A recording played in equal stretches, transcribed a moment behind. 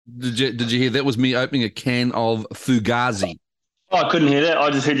Did you hear that was me opening a can of Fugazi? Oh, I couldn't hear that. I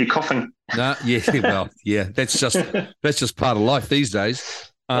just heard you coughing. No, yeah, well, yeah, that's just part of life these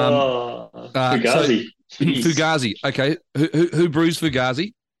days. Fugazi. So, Fugazi. Okay, who brews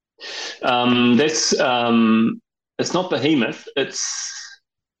Fugazi? That's it's not Behemoth. It's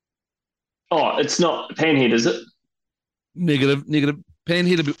not Panhead, is it? Negative.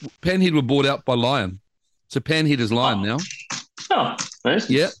 Panhead were bought out by Lion, so Panhead is Lion now. Oh, nice.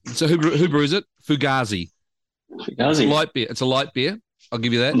 Yeah. So who brews it? Fugazi. Fugazi. It's a light beer. I'll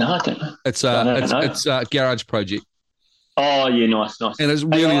give you that. No, I don't know. It's a Garage Project. Oh yeah, nice. And it's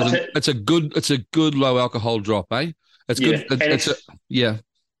really it's a good low alcohol drop, eh? It's good. Yeah.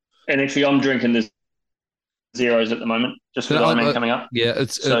 And actually, I'm drinking the zeros at the moment, just for the Ironman coming up. Yeah,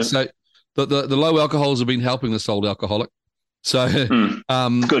 so the low alcohols have been helping this old alcoholic. So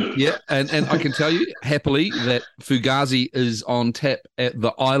good. Yeah, and I can tell you happily that Fugazi is on tap at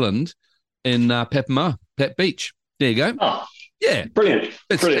the Island in Papamoa, Pat Beach. There you go. Oh, yeah, brilliant.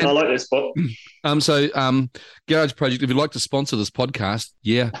 Brilliant. I like that spot. Garage Project, if you'd like to sponsor this podcast,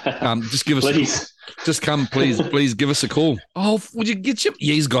 just give us please. Just come, please give us a call. Oh, would you get you?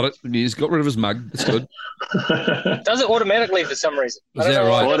 Yeah, he's got it. He's got rid of his mug. It's good. Does it automatically for some reason? Is that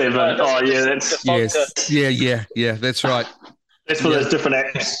right? Whatever. Oh, yeah, that's... Yes. Yeah, that's right. That's for those different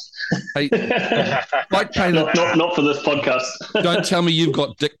apps. Hey, Bike Painter. Not for this podcast. Don't tell me you've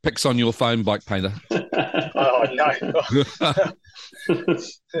got dick pics on your phone, Bike Painter. Oh, no.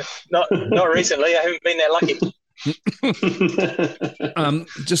 Not recently. I haven't been that lucky.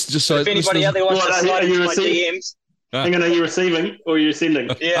 Just so if anybody out there wants to slide into my DMs. Hang on, are you receiving or are you sending?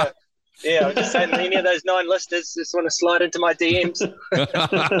 Yeah. I'm just saying any of those 9 listeners just want to slide into my DMs.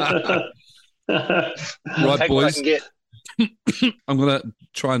 Right, boys. I can get. I'm going to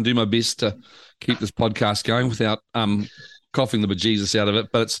try and do my best to keep this podcast going without coughing the bejesus out of it.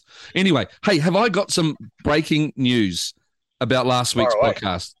 But anyway, hey, have I got some breaking news about last week's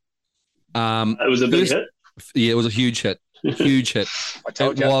podcast? It was a big hit. Yeah, it was a huge hit. Huge hit. I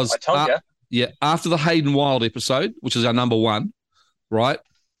told you. Yeah, after the Hayden Wild episode, which is our number 1, right?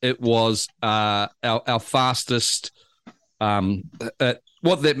 It was our fastest.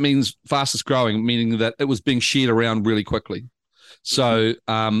 What that means, fastest growing, meaning that it was being shared around really quickly. So,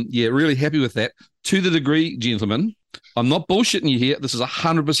 really happy with that. To the degree, gentlemen, I'm not bullshitting you here. This is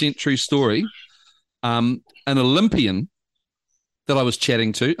 100% true story. An Olympian that I was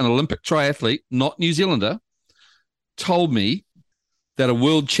chatting to, an Olympic triathlete, not New Zealander, told me that a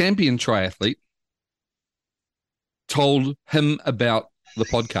world champion triathlete told him about the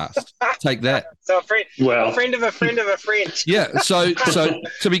podcast. Take that. So a friend of a friend of a friend. Yeah. So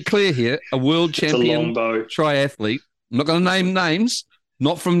to be clear here, a world champion triathlete, I'm not going to name names,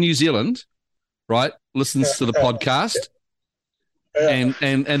 not from New Zealand, right? Listens to the podcast. And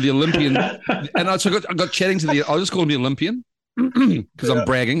the Olympian, and I got chatting to I'll just call him the Olympian because I'm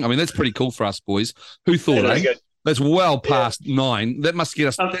bragging. I mean, that's pretty cool for us boys. Who thought, That's well past 9. That must get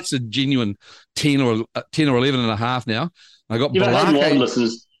us, that's a genuine 10 or 11 and a half now. I got Hayden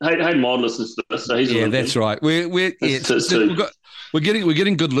Wild listens to this, so he's that's right. We're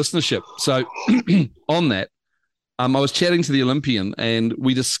getting good listenership. So on that, I was chatting to the Olympian and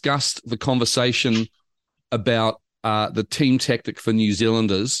we discussed the conversation about the team tactic for New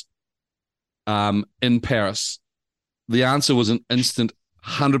Zealanders in Paris. The answer was an instant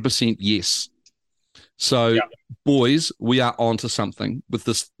 100% yes. So, boys, we are onto something with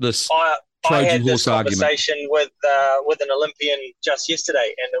this I had Trojan this horse argument. conversation with an Olympian just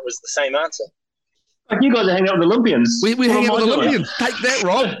yesterday, and it was the same answer. You guys are hanging out with Olympians. We hang out with Olympians. Take that,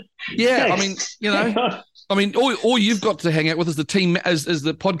 Rob. Yeah, I mean, all you've got to hang out with is the team, as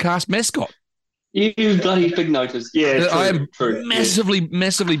the podcast mascot. You bloody big noters. Yeah, I am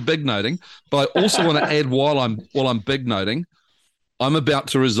massively big noting, but I also want to add while I'm big noting, I'm about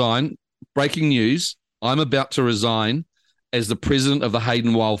to resign. Breaking news: I'm about to resign as the president of the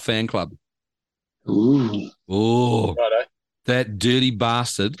Hayden Wild fan club. Ooh. Oh, that dirty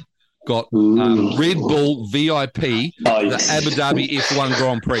bastard got Red Bull VIP the Abu Dhabi F1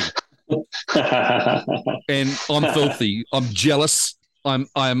 Grand Prix, and I'm filthy. I'm jealous. I'm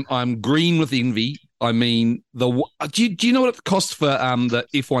green with envy. I mean, do you know what it costs for the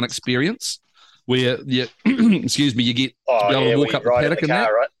F1 experience? Where excuse me, you get to be able to walk up the paddock and that.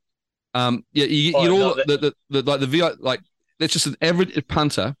 Right? You get all the VIP, like that's just an average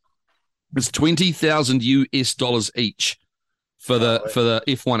punter. It's $20,000 each for the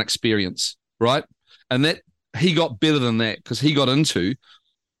F1 experience, right? And that he got better than that because he got into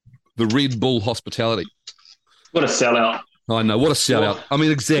the Red Bull hospitality. What a sellout! I know, what a sellout. I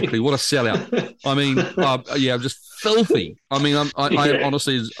mean, exactly, what a sellout. I mean, I'm just filthy. I mean, I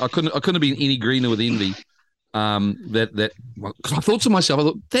honestly, I couldn't have been any greener with envy. Because I thought to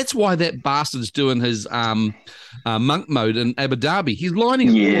myself, that's why that bastard's doing his monk mode in Abu Dhabi. He's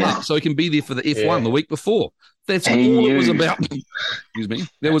lining it all up so he can be there for the F1 the week before. That's all it was about. Excuse me.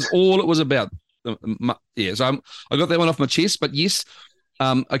 That was all it was about. So I got that one off my chest. But yes,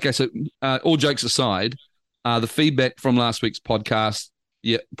 okay. So all jokes aside, the feedback from last week's podcast,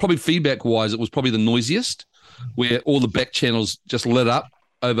 probably feedback-wise, it was probably the noisiest, where all the back channels just lit up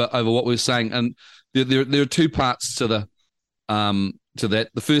over what we were saying. And there are two parts to that.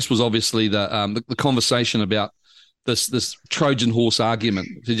 The first was obviously the conversation about this Trojan horse argument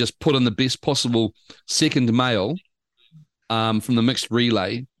to just put in the best possible second male from the mixed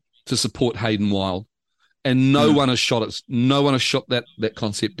relay to support Hayden Wilde, and no one has shot it. No one has shot that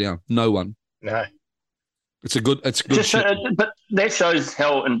concept down. No one. No. It's a good. But that shows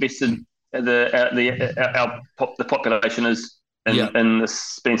how invested the population is in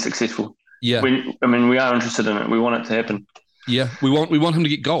this being successful. Yeah, we are interested in it. We want it to happen. Yeah, we want him to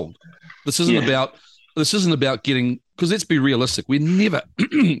get gold. This isn't about getting, because let's be realistic. We're never,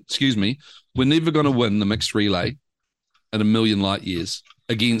 we're never going to win the mixed relay in a million light years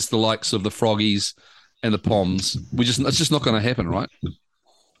against the likes of the Froggies and the Poms. It's just not going to happen, right?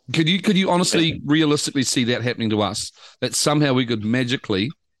 Could you honestly, realistically see that happening to us? That somehow we could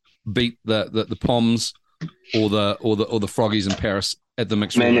magically beat the Poms or the Froggies in Paris at the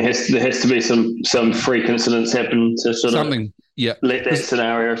mixed relay? There has to be some freak incidents happen to sort something. of let that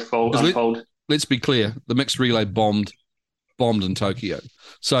scenario unfold. Let's be clear: the mixed relay bombed in Tokyo.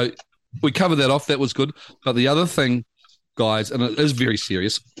 So we covered that off. That was good. But the other thing, guys, and it is very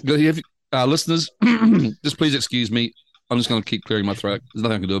serious. Listeners, just please excuse me. I'm just going to keep clearing my throat. There's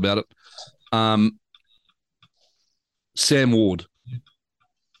nothing I can do about it. Sam Ward.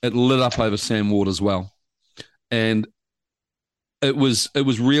 It lit up over Sam Ward as well. And it was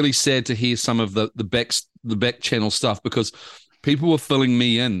really sad to hear some of the back channel stuff, because people were filling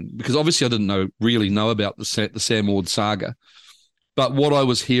me in, because obviously I didn't really know about the Sam Ward saga. But what I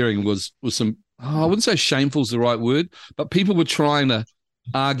was hearing was some, I wouldn't say shameful is the right word, but people were trying to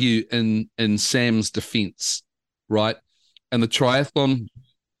argue in Sam's defense, right? And the triathlon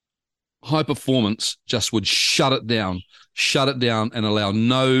high performance just would shut it down and allow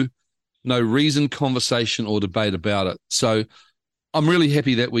no reasoned conversation or debate about it. So I'm really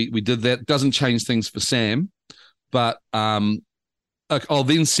happy that we did that. Doesn't change things for Sam, but I'll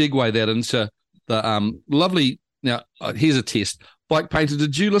then segue that into the lovely, now here's a test. Bike Painter,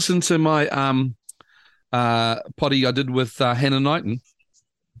 did you listen to my potty I did with Hannah Knighton?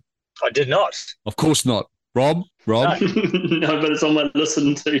 I did not. Of course not. Rob? No, but it's on my list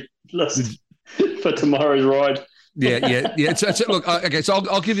for tomorrow's ride. Yeah. So, look, okay. So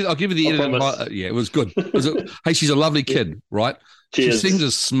I'll give you the edit. Yeah, it was good. Hey, she's a lovely kid, right? Cheers. She seems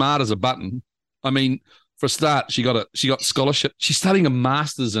as smart as a button. I mean, for a start, she got scholarship. She's studying a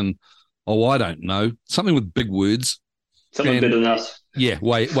master's in, I don't know, something with big words. Something better than us. Yeah,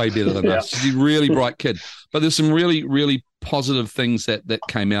 way better than us. She's a really bright kid. But there's some really, really positive things that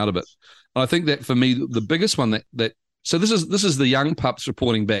came out of it. And I think that for me, the biggest one that so this is the young pups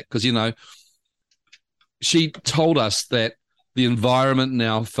reporting back, because she told us that the environment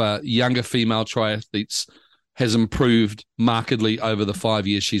now for younger female triathletes has improved markedly over the 5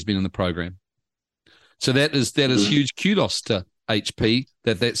 years she's been in the program. So that is huge kudos to HP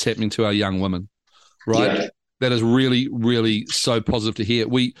that's happening to our young women, right? Yeah. That is really, really so positive to hear.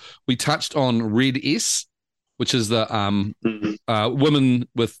 We touched on Red S, which is the women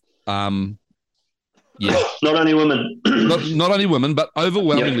with not only women, not only women, but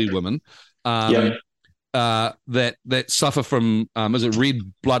overwhelmingly women. That suffer from is it red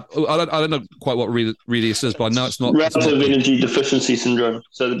blood? I don't know quite what red S is, but I know it's not relative energy deficiency syndrome.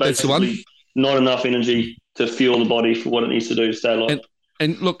 So they're basically not enough energy to fuel the body for what it needs to do to stay alive.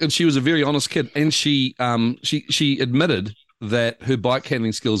 And look, and she was a very honest kid, and she admitted that her bike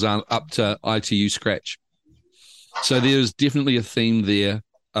handling skills aren't up to ITU scratch. So there's definitely a theme there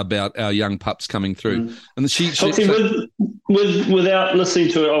about our young pups coming through. And without listening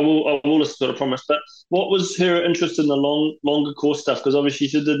to it, I will listen to it, I promise. But what was her interest in the longer course stuff? Because obviously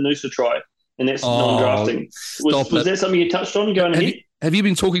she did Noosa Tri, and that's non-drafting. Was that something you touched on going ahead? Have you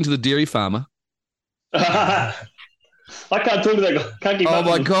been talking to the dairy farmer? I can't talk to that guy. Can't keep up. Oh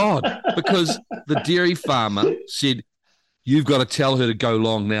my God! Because the dairy farmer said, "You've got to tell her to go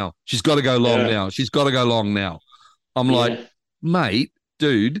long now. She's got to go long now. She's got to go long now." I'm like, mate,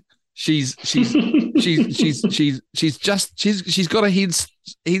 dude, she's got a head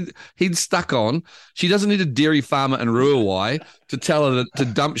stuck on. She doesn't need a dairy farmer in Ruawai to tell her to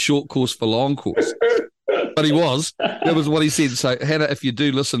dump short course for long course. But he was. That was what he said. So, Hannah, if you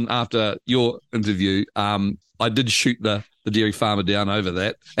do listen after your interview, I did shoot the dairy farmer down over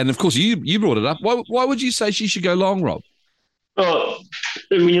that. And, of course, you brought it up. Why would you say she should go long, Rob? Well,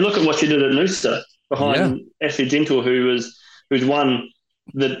 when you look at what she did at Noosa behind Ashley Gentle, who's won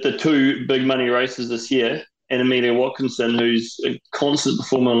the two big money races this year, and Amelia Watkinson, who's a constant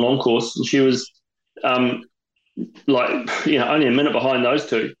performer on long course, and she was only a minute behind those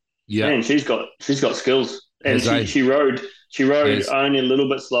two. Yeah, and she's got skills, and she rode only a little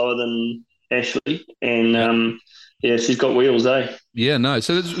bit slower than Ashley, and she's got wheels, eh? Yeah, no.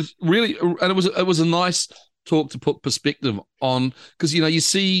 So it was really, and it was a nice talk to put perspective on, because you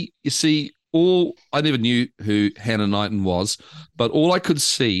see all. I never knew who Hannah Knighton was, but all I could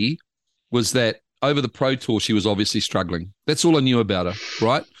see was that over the Pro Tour she was obviously struggling. That's all I knew about her,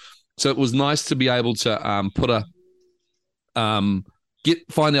 right? So it was nice to be able to put a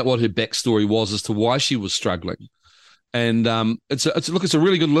find out what her backstory was as to why she was struggling. And it's a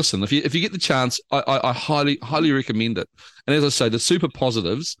really good listen. If you get the chance, I highly recommend it. And as I say, the super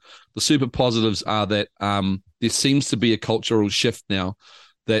positives are that there seems to be a cultural shift now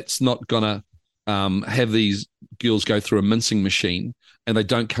that's not gonna have these girls go through a mincing machine and they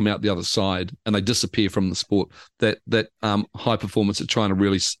don't come out the other side and they disappear from the sport. That high performance are trying to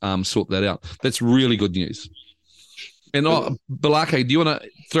really sort that out. That's really good news. And Balake, do you want to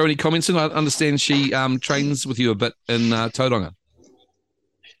throw any comments in? I understand she trains with you a bit in Tauranga.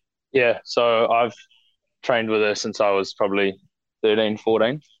 Yeah, so I've trained with her since I was probably 13,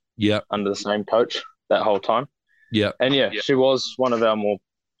 14. Yeah. Under the same coach that whole time. Yeah. And she was one of our more,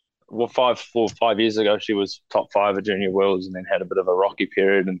 5 years ago, she was top 5 at Junior Worlds and then had a bit of a rocky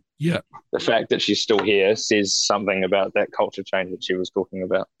period. And the fact that she's still here says something about that culture change that she was talking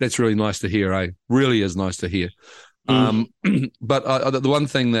about. That's really nice to hear, eh? Really is nice to hear. But the one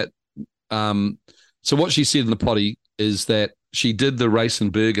thing that, so what she said in the potty is that she did the race in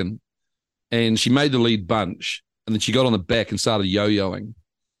Bergen and she made the lead bunch and then she got on the back and started yo-yoing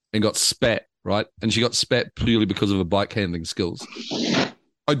and got spat, right? And she got spat purely because of her bike handling skills.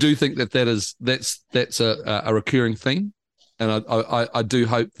 I do think that's a recurring theme, and I do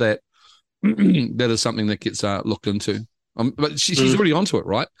hope that that is something that gets looked into. But she's already onto it,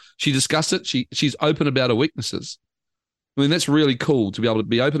 right? She discussed it. She's open about her weaknesses. I mean, that's really cool to be able to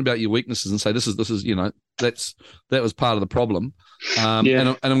be open about your weaknesses and say this is that was part of the problem, and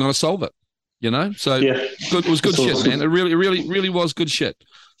I'm going to solve it. So good, it was good shit, man. It really was good shit.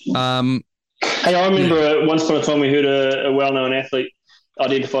 Hey, I remember once upon a time we heard a well-known athlete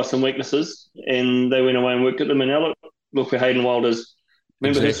identify some weaknesses, and they went away and worked at them. And now look where Hayden Wild is.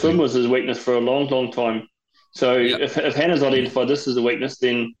 Remember, his swim was his weakness for a long, long time. So if Hannah's identified this as a weakness,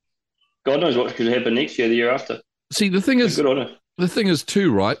 then God knows what could happen next year, the year after. See, the thing is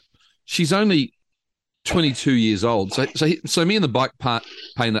too, right? She's only 22 years old. So me and the bike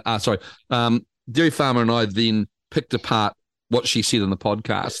painter, Dairy Farmer and I then picked apart what she said in the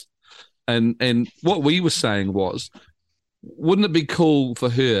podcast, and what we were saying was, wouldn't it be cool for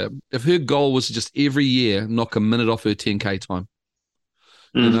her if her goal was to just every year knock a minute off her 10K time?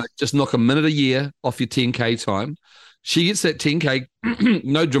 Just knock a minute a year off your 10K time. She gets that 10K,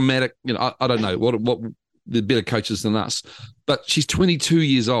 no dramatic, I don't know what the better coaches than us, but she's 22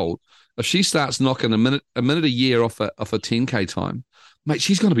 years old. If she starts knocking a minute a year off a 10K time, mate,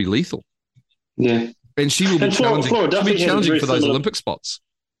 she's going to be lethal. Yeah. And she will be challenging, for those Olympic spots.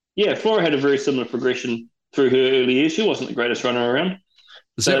 Yeah, Flora had a very similar progression through her early years. She wasn't the greatest runner around.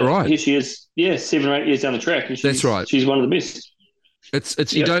 Is that right? Here she is, 7 or 8 years down the track. And that's right. She's one of the best.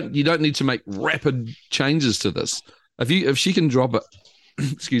 It's you don't need to make rapid changes to this. If she can drop it,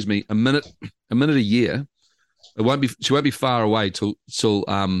 excuse me, a minute a year, she won't be far away till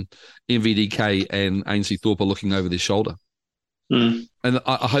MVDK and Ainsley Thorpe are looking over their shoulder. And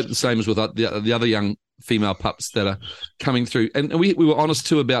I hope the same is with the other young female pups that are coming through. And we were honest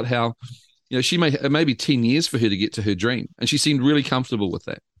too about how, she it may be 10 years for her to get to her dream, and she seemed really comfortable with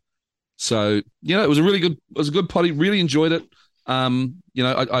that. So it was a good potty. Really enjoyed it.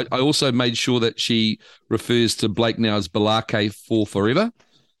 I also made sure that she refers to Blake now as Balake for forever.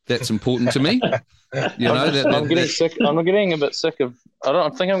 That's important to me. I'm getting sick. I'm getting a bit sick of. I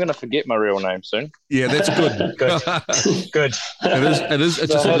think I'm going to forget my real name soon. Yeah, that's good. Good. It is. It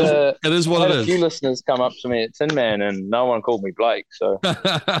is what it is. A few listeners come up to me at Tin Man, and no one called me Blake. So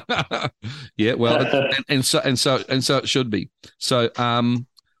yeah, well, and so it should be. So on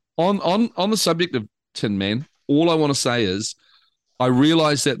the subject of Tin Man, all I want to say is, I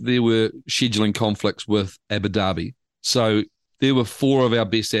realised that there were scheduling conflicts with Abu Dhabi, so there were 4 of our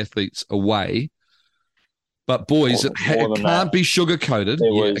best athletes away. But boys, it can't be sugar coated.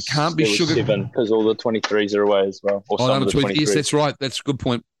 It can't be sugar. 7 because all the 23s are away as well. Or some of the 23s. Yes, that's right. That's a good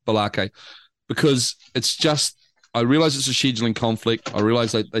point, Balake. Because it's just, I realise it's a scheduling conflict. I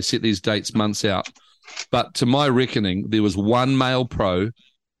realise they set these dates months out. But to my reckoning, there was one male pro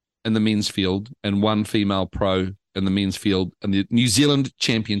in the men's field and one female pro in the men's field in the New Zealand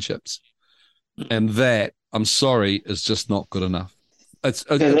Championships. And that, I'm sorry, is just not good enough. That's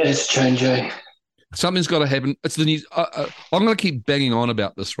changing. Something's got to happen. It's the new. I'm going to keep banging on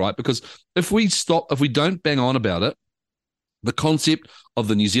about this, right? Because if we don't bang on about it, the concept of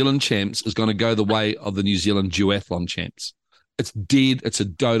the New Zealand champs is going to go the way of the New Zealand duathlon champs. It's dead. It's a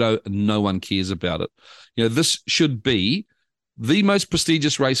dodo, and no one cares about it. This should be the most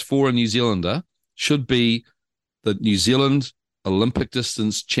prestigious race for a New Zealander. Should be the New Zealand Olympic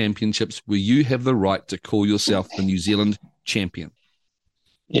Distance Championships, where you have the right to call yourself the New Zealand champion.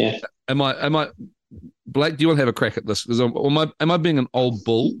 Yeah. Am I? Blake, do you want to have a crack at this? Am I being an old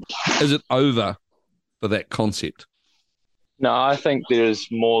bull? Is it over for that concept? No, I think there's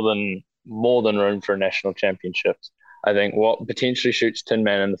more than room for a national championships. I think what potentially shoots Tin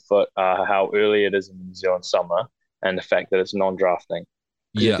Man in the foot are how early it is in the New Zealand summer and the fact that it's non-drafting.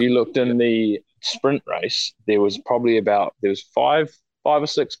 Yeah. If you looked in the sprint race, there was five or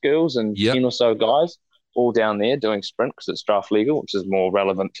six girls and 10 or so guys all down there doing sprint because it's draft legal, which is more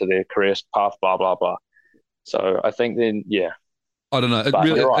relevant to their career path, blah, blah, blah. So I think then, I don't know.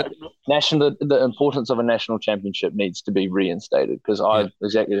 The importance of a national championship needs to be reinstated because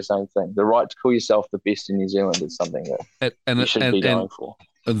exactly the same thing. The right to call yourself the best in New Zealand is something that you should be going for.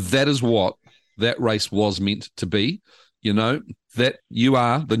 That is what that race was meant to be, that you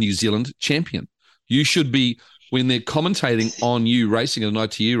are the New Zealand champion. You should be, when they're commentating on you racing in an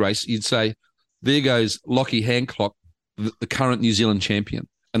ITU race, you'd say, there goes Lockie Hancock, the current New Zealand champion.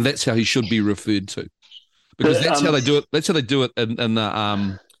 And that's how he should be referred to. Because that's how they do it. That's how they do it in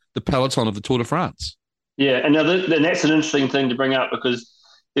the peloton of the Tour de France. Yeah, and now that's an interesting thing to bring up because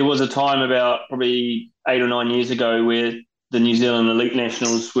there was a time about probably 8 or 9 years ago where the New Zealand Elite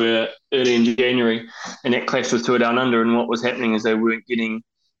Nationals were early in January, and that clashed with Tour Down Under. And what was happening is they weren't getting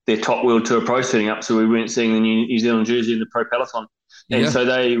their top World Tour Pro setting up, so we weren't seeing the New Zealand jersey in the Pro Peloton. And so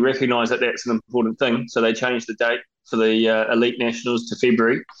they recognised that that's an important thing. So they changed the date for the Elite Nationals to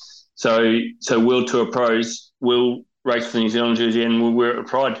February. So World Tour Pros will race for the New Zealand jersey and will wear it with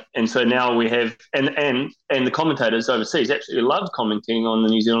pride. And so now we have and the commentators overseas actually love commenting on the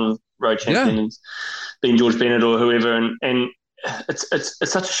New Zealand road champions, being George Bennett or whoever. And it's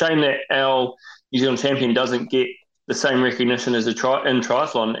such a shame that our New Zealand champion doesn't get the same recognition as in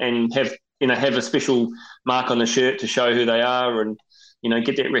triathlon and have a special mark on the shirt to show who they are and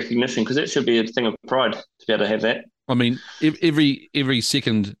get that recognition because it should be a thing of pride to be able to have that. I mean, every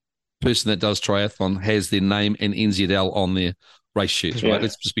second person that does triathlon has their name and NZL on their race shirts, right?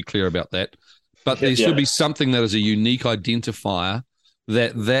 Let's just be clear about that. But there should be something that is a unique identifier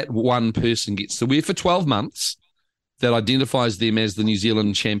that one person gets to wear for 12 months that identifies them as the New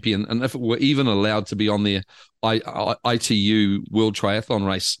Zealand champion. And if it were even allowed to be on their ITU World Triathlon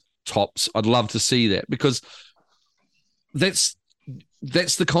Race tops, I'd love to see that because that's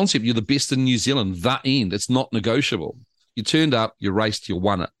the concept. You're the best in New Zealand, that end. It's not negotiable. You turned up, you raced, you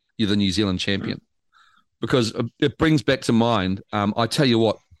won it. You're the New Zealand champion. Because it brings back to mind, I tell you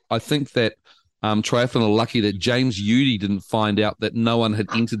what, I think that triathlon are lucky that James Udy didn't find out that no one had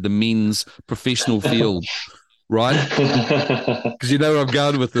entered the men's professional field, right? Because you know where I'm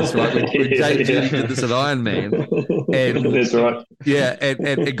going with this, right? When James Udy did this at Ironman. And, that's right. Yeah,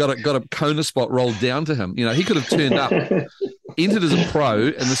 and got a Kona spot rolled down to him. He could have turned up, entered as a pro,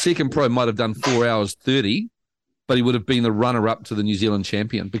 and the second pro might have done 4 hours 30, but he would have been the runner-up to the New Zealand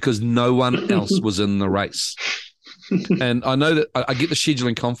champion because no one else was in the race. And I know that I get the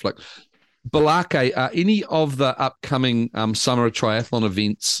scheduling conflict. Balake, are any of the upcoming summer triathlon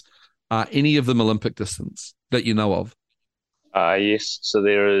events, any of them Olympic distance that you know of? Yes. So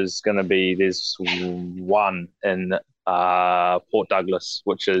there's one in Port Douglas,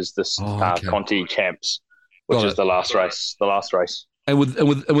 which is this Conti Champs, which is the last race. And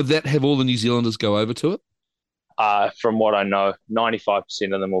would that have all the New Zealanders go over to it? From what I know, 95%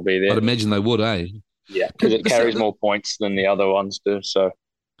 of them will be there. I'd imagine they would, eh? Yeah, because it carries more points than the other ones do. So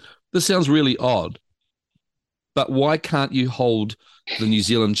this sounds really odd, but why can't you hold the New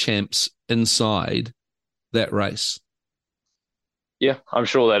Zealand champs inside that race? Yeah, I'm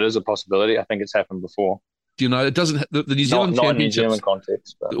sure that is a possibility. I think it's happened before. Do you know, it doesn't the New Zealand not championships, New Zealand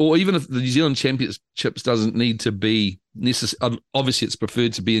context, but. Or even if the New Zealand championships doesn't need to be necessary. Obviously, it's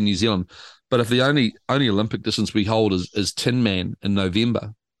preferred to be in New Zealand. But if the only Olympic distance we hold is Tin Man in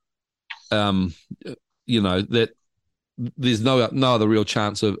November, that there's no other real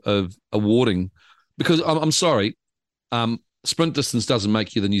chance of awarding, because I'm sorry, sprint distance doesn't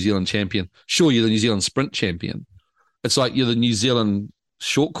make you the New Zealand champion. Sure, you're the New Zealand sprint champion. It's like you're the New Zealand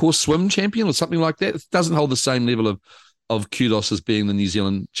short course swim champion or something like that. It doesn't hold the same level of kudos as being the New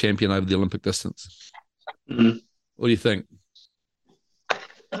Zealand champion over the Olympic distance. Mm-hmm. What do you think?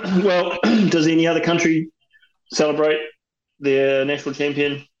 Well, does any other country celebrate their national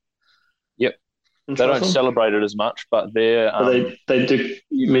champion? Yep. They don't celebrate it as much, but they're they do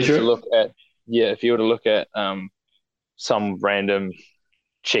measure it. If you were to look at some random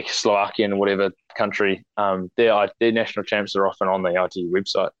Czechoslovakian or whatever country, their national champs are often on the ITU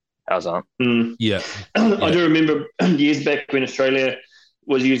website. Ours aren't. Yeah. I do remember years back when Australia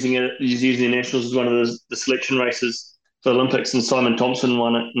was using the nationals as one of the selection races for the Olympics, and Simon Thompson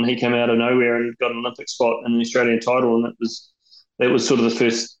won it, and he came out of nowhere and got an Olympic spot and an Australian title, and that was sort of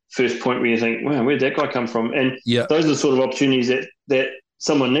the first point where you think, wow, where'd that guy come from? And those are the sort of opportunities that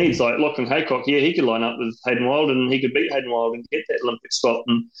someone needs. Like Lachlan Haycock, he could line up with Hayden Wilde and he could beat Hayden Wilde and get that Olympic spot.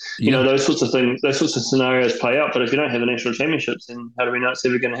 And, you know, those sorts of things, those sorts of scenarios play out. But if you don't have the national championships, then how do we know it's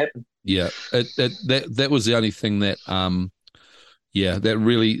ever going to happen? Yeah, that was the only thing that that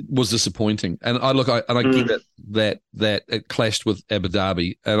really was disappointing. And I get that it clashed with Abu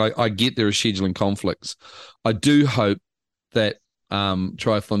Dhabi, and I get there are scheduling conflicts. I do hope that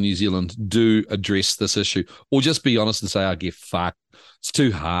Triathlon New Zealand do address this issue, or just be honest and say, I get fucked. It's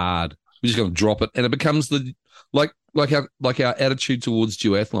too hard. We're just going to drop it, and it becomes like our attitude towards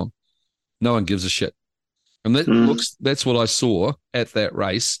duathlon. No one gives a shit, and that's what I saw at that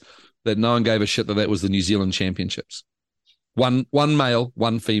race. That no one gave a shit that was the New Zealand Championships. One male,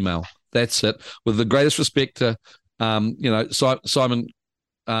 one female. That's it. With the greatest respect to,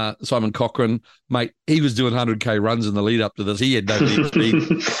 Simon Cochrane, mate, he was doing 100K runs in the lead up to this. He had no speed.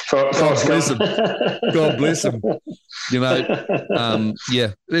 God bless him. God bless him. You know,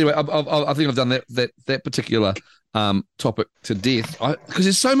 Anyway, I think I've done that particular topic to death,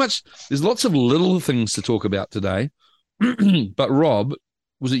 because there's lots of little things to talk about today. But Rob,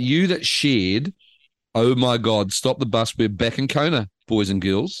 was it you that shared? Oh my God! Stop the bus. We're back in Kona, boys and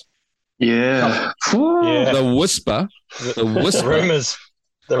girls. Yeah. The whisper. Rumors.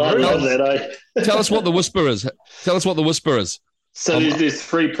 Tell us what the whisper is. So there's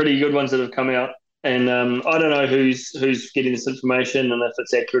three pretty good ones that have come out, and I don't know who's getting this information and if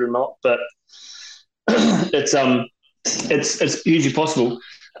it's accurate or not, but it's hugely possible.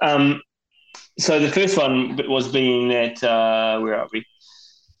 So the first one was being that where are we?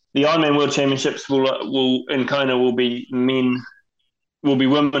 The Ironman World Championships will in Kona will be women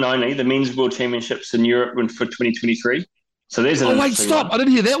only. The men's World Championships in Europe for 2023. So there's stop! one. I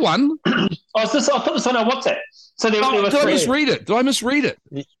didn't hear that one. I put this on our WhatsApp. So there were did I misread it? Did I misread it?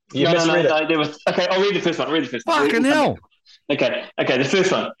 No. There was okay. I'll read the first one. Fucking hell. Okay. The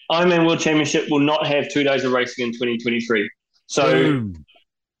first one. Ironman World Championship will not have 2 days of racing in 2023. So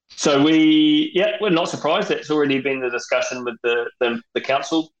we're not surprised. That's already been the discussion with the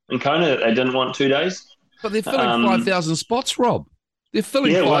council in Kona that they didn't want 2 days. But they're filling 5,000 spots, Rob. They're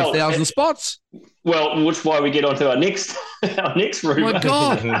filling 5,000 spots. Well, which is why we get onto our next rumor. Oh my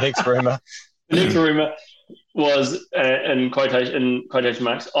God. Next rumor. The next rumor was in quotation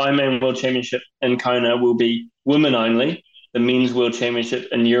marks, Ironman World Championship in Kona will be women only. The men's World Championship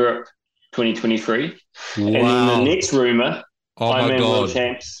in Europe 2023. Wow. And then the next rumor, Ironman World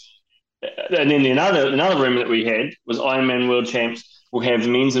Champs. And then another rumor that we had was Ironman World Champs will have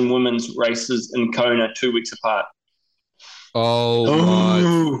men's and women's races in Kona 2 weeks apart. Oh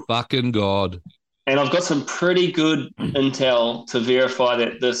my fucking God. And I've got some pretty good intel to verify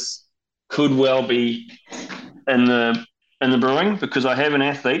that this could well be in the brewing, because I have an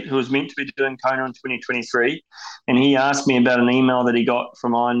athlete who was meant to be doing Kona in 2023, and he asked me about an email that he got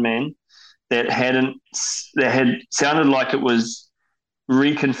from Ironman that had sounded like it was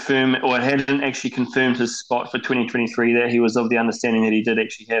reconfirm, or it hadn't actually confirmed his spot for 2023, that he was of the understanding that he did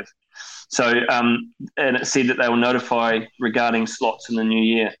actually have. So, and it said that they will notify regarding slots in the new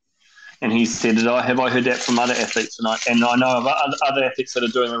year. And he said, have I heard that from other athletes tonight? And I know of other athletes that are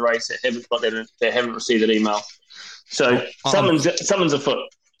doing the race that haven't got that, that haven't received that email. So something's afoot.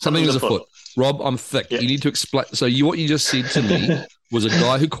 Something is afoot. Rob, I'm thick. Yeah. You need to explain. So what you just said to me was a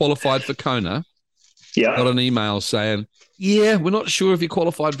guy who qualified for Kona got an email saying, yeah, we're not sure if he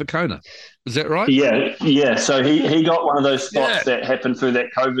qualified for Kona. Is that right? Yeah. So he got one of those spots that happened through that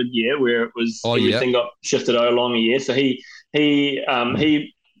COVID year where it was everything got shifted along a year. So he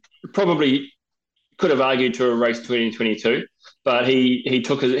probably could have argued to a race 2022, but he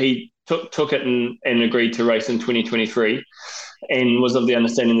took it and agreed to race in 2023, and was of the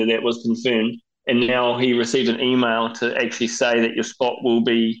understanding that was confirmed. and now he received an email to actually say that your spot will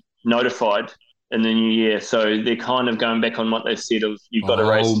be notified in the new year. So they're kind of going back on what they've said of you've got a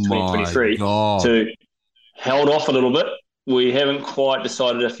race in 2023 to held off a little bit. We haven't quite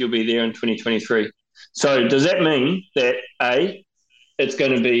decided if you'll be there in 2023. So does that mean that A, it's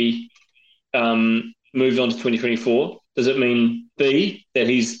going to be moved on to 2024? Does it mean B, that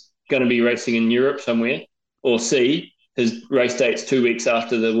he's going to be racing in Europe somewhere? Or C, his race date's 2 weeks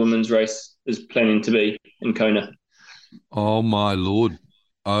after the women's race is planning to be in Kona? Oh, my Lord.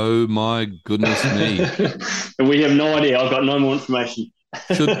 Oh, my goodness me. And we have no idea. I've got no more information.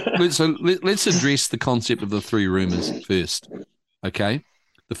 Let's address the concept of the three rumours first, okay?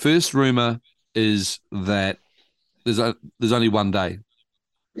 The first rumour is that there's only one day.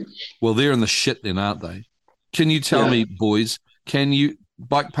 Well, they're in the shit then, aren't they? Can you tell me, boys,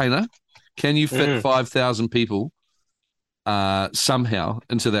 Bike Painter, can you fit 5,000 people somehow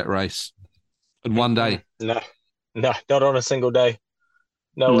into that race in one day? No, not on a single day.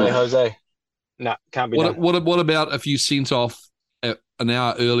 No way, Jose. No, can't be done. What about if you sent off an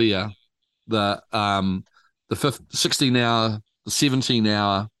hour earlier the 16-hour, the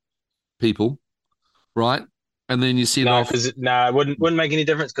 17-hour people, right? And then you send off. It wouldn't make any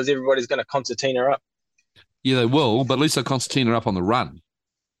difference because everybody's going to concertina up. Yeah, they will, but at least they'll concertina up on the run.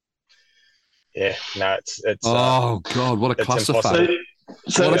 Yeah, no, it's. Oh God, what a clusterfuck!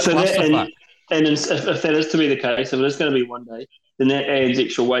 And if that is to be the case, if it is going to be one day, then that adds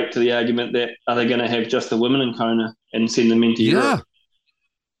extra weight to the argument that are they going to have just the women in Kona and send them into Europe?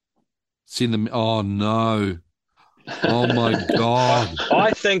 Send them. Oh no! Oh my God!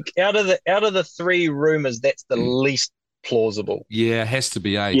 I think out of the three rumors, that's the least plausible. Yeah, it has to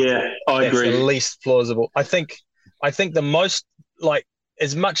be. Yeah, I agree. The least plausible. I think the most, like,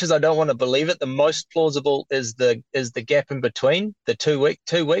 as much as I don't want to believe it, the most plausible is the gap in between the 2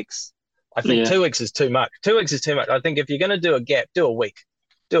 weeks. I think 2 weeks is too much. 2 weeks is too much. I think if you're going to do a gap, do a week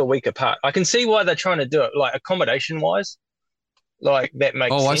apart. I can see why they're trying to do it, like accommodation wise, like that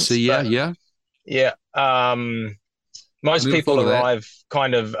makes sense. Oh, I see. Yeah. Most people arrive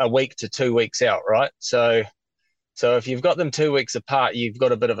kind of a week to 2 weeks out, right? So if you've got them 2 weeks apart, you've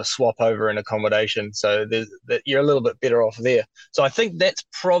got a bit of a swap over in accommodation. So you're a little bit better off there. So I think that's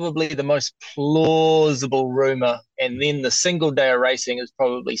probably the most plausible rumor. And then the single day of racing is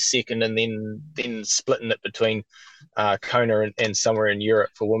probably second, and then splitting it between Kona and somewhere in Europe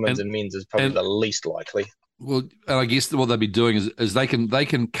for women's and men's is probably the least likely. Well, and I guess what they'll be doing is they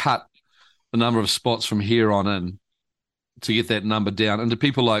can cut the number of spots from here on in to get that number down. And to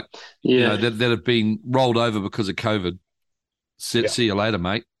people like that have been rolled over because of COVID, see you later,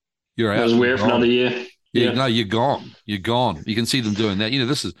 mate. You're out. I was aware for another year. Yeah, no, you're gone. You're gone. You can see them doing that.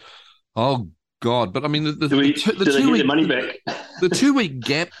 This is, oh God. But I mean, the 2 week, the money back? The 2 week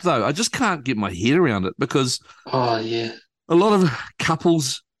gap though, I just can't get my head around it because a lot of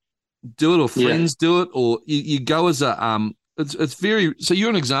couples do it or friends do it, or you go as a it's very. So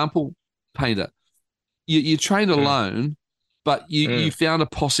you're an example painter. You trained alone. But you found a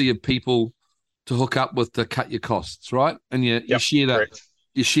posse of people to hook up with to cut your costs, right? And you share that. Correct.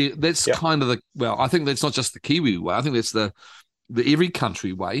 You share. That's kind of I think that's not just the Kiwi way. I think that's the every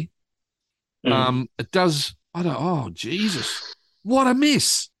country way. It does. Oh Jesus, what a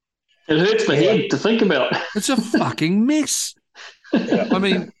mess! It hurts my head to think about. It's a fucking mess. I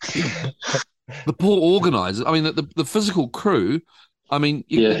mean, the poor organisers. I mean, the physical crew. I mean,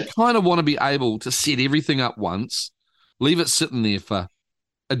 you kind of want to be able to set everything up once. Leave it sitting there for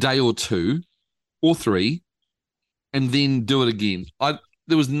a day or two or three, and then do it again.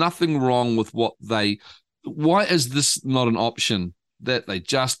 There was nothing wrong with what they. Why is this not an option that they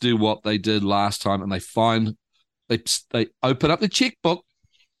just do what they did last time and they open up the checkbook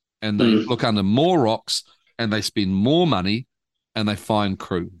and they look under more rocks and they spend more money and they find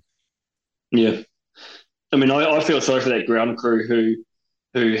crew. Yeah, I mean, I feel sorry for that ground crew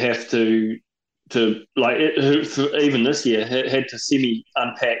who have to even this year had to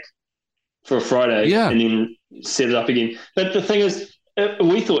semi-unpack for a Friday and then set it up again. But the thing is,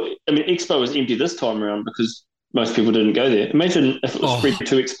 we thought, Expo was empty this time around because most people didn't go there. Imagine if it was spread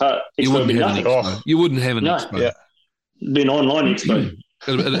 2 weeks apart. Expo would be nothing. You wouldn't have an Expo. Yeah. Be an online Expo.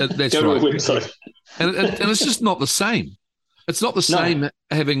 That's go right. to a website. And it's just not the same. It's not the same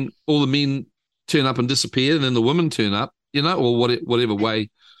having all the men turn up and disappear and then the women turn up, or whatever way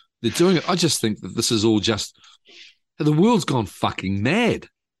they're doing it. I just think that this is all just the world's gone fucking mad.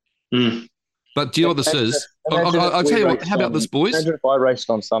 But do you know what this is? I'll tell you what. How about this, boys? Imagine if I raced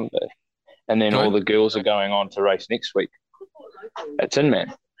on Sunday, and then all the girls are going on to race next week at Tin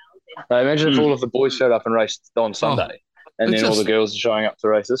Man. Now imagine if all of the boys showed up and raced on Sunday, and then all the girls are showing up to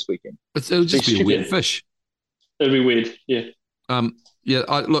race this weekend. It'll just be a weird fish. It'll be weird, yeah.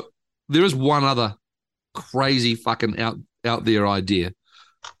 Look, there is one other crazy fucking out there idea.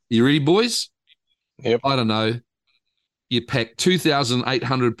 You ready, boys? Yep. I don't know. You pack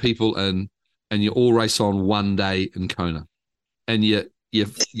 2,800 people in, and you all race on one day in Kona, and you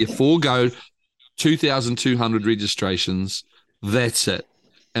forego 2,200 registrations. That's it,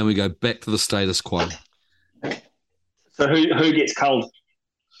 and we go back to the status quo. So who gets culled?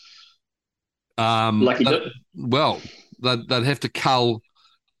 Lucky dip. Well, they'd have to cull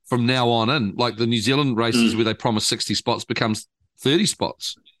from now on in, like the New Zealand races where they promise 60 spots becomes 30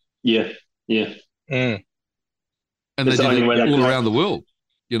 spots. Yeah. And they do it all around the world,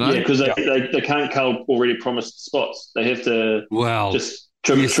 you know? Yeah, because they can't cull already promised spots. They have to just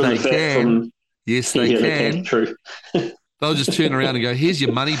trim the fat from... Yes, they can. True. They'll just turn around and go, here's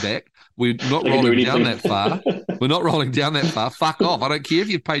your money back. We're not rolling down that far. We're not rolling down that far. Fuck off. I don't care if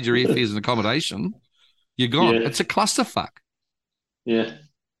you've paid your airfares and accommodation. You're gone. Yeah. It's a clusterfuck. Yeah.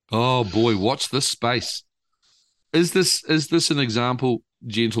 Oh, boy, watch this space. Is this an example,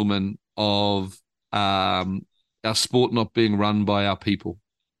 gentlemen, of our sport not being run by our people?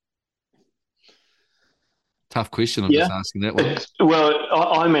 Tough question. I'm just asking that one. Well,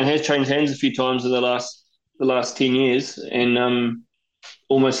 Ironman has changed hands a few times in the last 10 years, and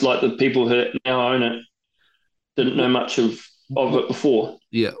almost like the people who now own it didn't know much of it before.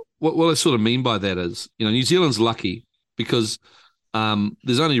 Yeah. What I sort of mean by that is, New Zealand's lucky because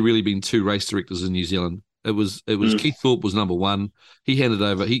there's only really been two race directors in New Zealand. It was Keith Thorpe was number one. He handed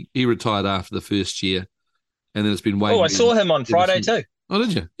over. He retired after the first year, and then it's been Wayne. Oh, I saw him on Friday too. Oh,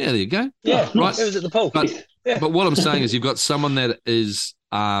 did you? Yeah, there you go. Yeah, right. It was at the pool. But what I'm saying is, you've got someone that is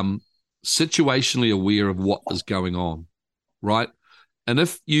situationally aware of what is going on, right? And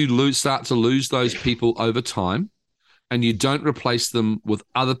if you start to lose those people over time, and you don't replace them with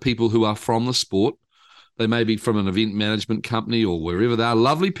other people who are from the sport, they may be from an event management company or wherever they are,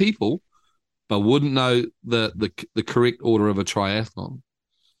 lovely people, but wouldn't know the correct order of a triathlon.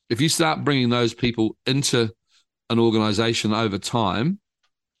 If you start bringing those people into an organization over time,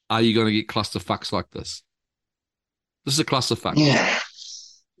 are you going to get clusterfucks like this? This is a clusterfuck. Yeah.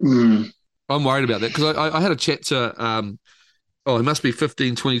 I'm worried about that because I had a chat to, he must be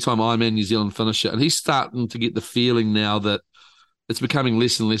 15, 20-time Ironman New Zealand finisher, and he's starting to get the feeling now that it's becoming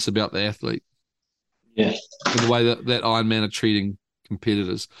less and less about the athlete. Yeah. In the way that Ironman are treating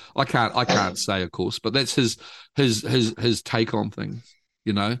competitors. I can't say, of course, but that's his take on things,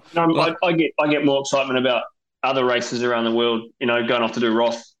 No, I get more excitement about other races around the world, going off to do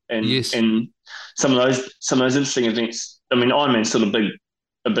Roth and some of those interesting events. I mean, Ironman's still a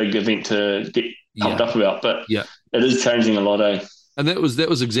big event to get pumped up about, but it is changing a lot, eh? And that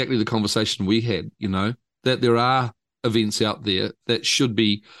was exactly the conversation we had, that there are events out there that should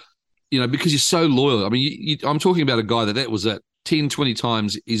be, because you're so loyal. I mean, I'm talking about a guy that was at 10, 20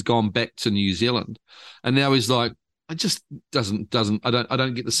 times. He's gone back to New Zealand, and now he's like, I just doesn't. I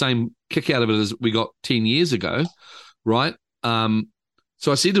don't get the same kick out of it as we got 10 years ago, right?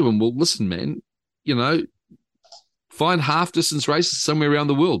 So I said to him, well, listen, man, find half distance races somewhere around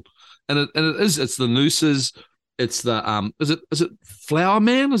the world, and it's the Nooses, it's the is it Flower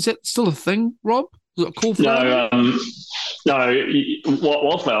Man? Is that still a thing, Rob? Is it called Flower? No,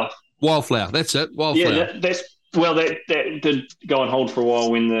 Wildflower. Wildflower, that's it. Wildflower. Yeah, that did go on hold for a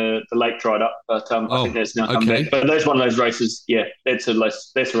while when the lake dried up, but I think that's now come back. But that's one of those races. Yeah, that's a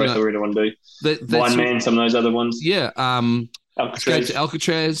race I really want to do. Vineman, some of those other ones. Yeah, Alcatraz.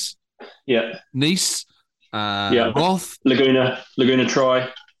 Alcatraz. Yeah, Nice. Roth. Laguna Tri.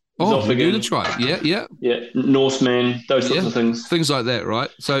 Laguna Tri. Yeah. Norseman. Those sorts of things. Things like that, right?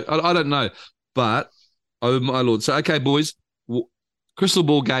 So I don't know, but oh my Lord. So okay, boys, crystal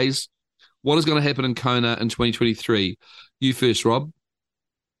ball gaze. What is going to happen in Kona in 2023? You first, Rob.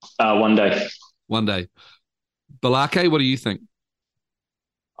 One day. Balake, what do you think?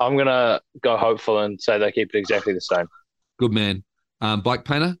 I'm going to go hopeful and say they keep it exactly the same. Good man. Bike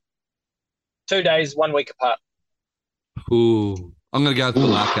Painter? 2 days, 1 week apart. Ooh, I'm going to go with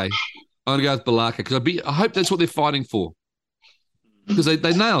Balake. Because I hope that's what they're fighting for. Because they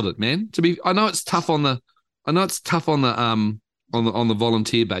nailed it, man. I know it's tough on the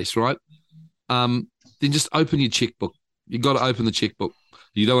volunteer base, right? Then just open your checkbook. You've got to open the checkbook.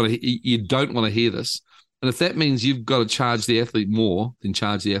 You don't want to hear this. And if that means you've got to charge the athlete more, then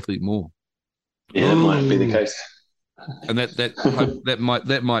charge the athlete more. Yeah, that might be the case. And that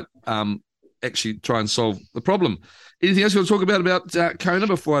might actually try and solve the problem. Anything else you want to talk about Kona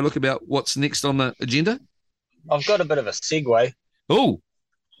before I look about what's next on the agenda? I've got a bit of a segue. Oh,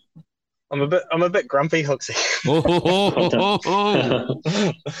 I'm a bit grumpy, Hooksy.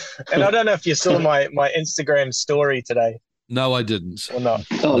 And I don't know if you saw my Instagram story today. No, I didn't. Or not.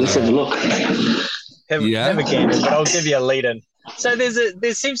 Oh, let's have a look. Have a gander, but I'll give you a lead in. So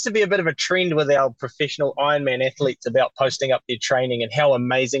there seems to be a bit of a trend with our professional Ironman athletes about posting up their training and how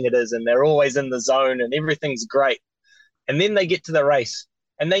amazing it is, and they're always in the zone and everything's great. And then they get to the race,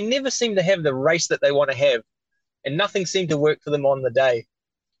 and they never seem to have the race that they want to have, and nothing seemed to work for them on the day.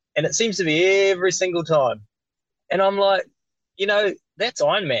 And it seems to be every single time. And I'm like, that's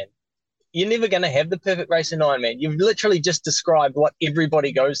Ironman. You're never going to have the perfect race in Ironman. You've literally just described what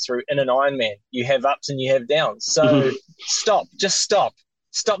everybody goes through in an Ironman. You have ups and you have downs. So stop. Just stop.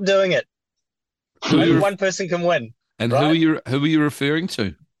 Stop doing it. Only one person can win. And right? who are you referring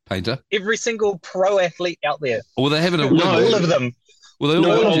to, Painter? Every single pro athlete out there. Or they having a win? All of them.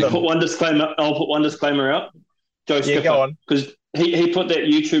 I'll put one disclaimer out. Joe Skipper, go on. Because he put that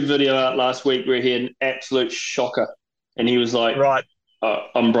YouTube video out last week where he had an absolute shocker, and he was like, "Right,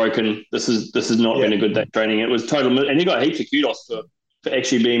 I'm broken. This is not been a good day training." It was total, and he got heaps of kudos for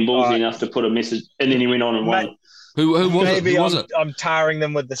actually being ballsy enough to put a message, and then he went on and won. Who was Maybe it? Who was it? I'm tarring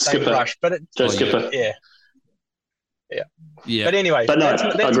them with the same brush, but Joe Skipper. Yeah. But anyway, that's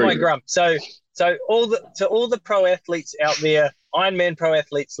my grump. So all the pro athletes out there, Ironman pro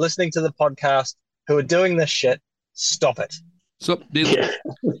athletes listening to the podcast who are doing this shit, stop it. Stop being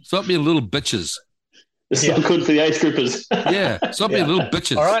little bitches. It's not good for the age groupers. Stop being little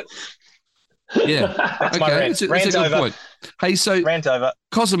bitches. All right. Yeah. That's my rant. That's a good point. Hey, so rant over.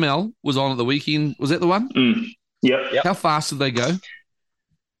 Cozumel was on at the weekend. Was that the one? Yep. How fast did they go?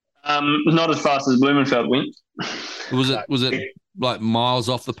 Not as fast as Blumenfeld went. Was it like miles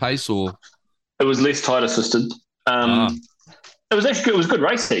off the pace, or it was less tide assisted? It was actually good. It was a good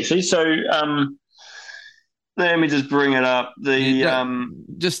race actually. So let me just bring it up. I'm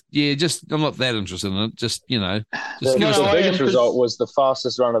not that interested in it. The biggest result was the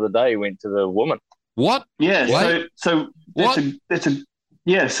fastest run of the day went to the woman. What? Yeah. Wait. So what?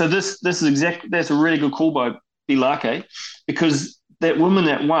 So this is exactly, that's a really good call by Bilake, because that woman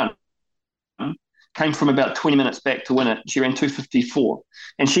that won came from about 20 minutes back to win it. She ran 2:54,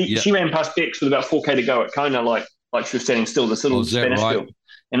 and she ran past Bex with about 4K to go at Kona, like she was standing still, this little Spanish girl.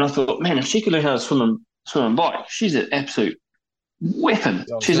 And I thought, man, if she could learn how to swim and bike, she's an absolute weapon.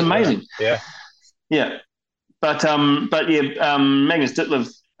 She's amazing. Yeah. But Magnus Ditlev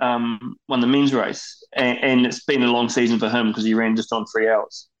won the men's race, and it's been a long season for him because he ran just on 3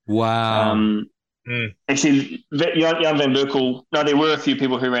 hours. Wow. Actually, Jan van Berkel. No, there were a few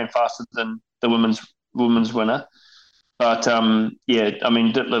people who ran faster than the women's winner, but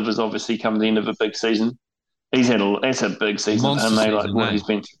Ditlev has obviously come to the end of a big season. That's a big season, he's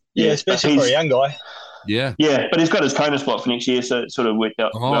been through. Yeah, especially for a young guy. Yeah, but he's got his Kona spot for next year, so it sort of worked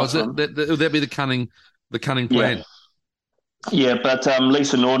out. Oh, would that be the cunning plan? Yeah, but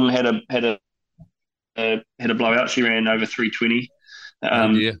Lisa Norden had a blowout. She ran over 3:20.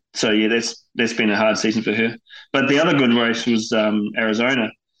 So that's been a hard season for her. But the other good race was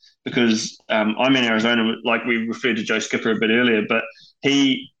Arizona, because I'm in Arizona, like we referred to Joe Skipper a bit earlier, but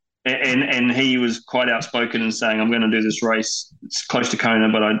he was quite outspoken in saying, I'm going to do this race. It's close to Kona,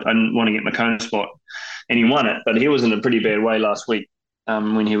 but I want to get my Kona spot. And he won it, but he was in a pretty bad way last week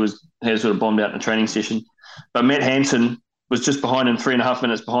when he had sort of bombed out in a training session. But Matt Hansen was just behind him, 3.5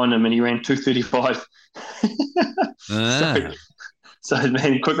 minutes behind him, and he ran 2:35. So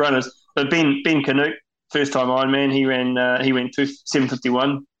man, quick runners. But Ben Canute, first time Ironman, he went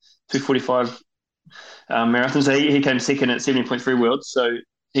 7:51, 2:45 marathon. So he came second at 70.3 Worlds. So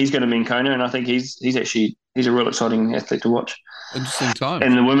he's going to be in Kona, and I think he's a real exciting athlete to watch. Interesting time.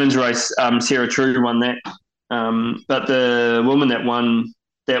 And the women's race, Sarah True won that. But the woman that won,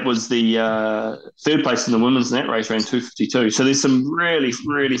 that was the third place in the women's in that race, ran 2:52. So there's some really,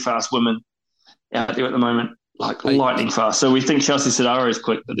 really fast women out there at the moment, like lightning fast. So we think Chelsea Sodaro is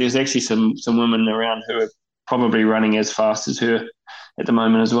quick, but there's actually some women around who are probably running as fast as her at the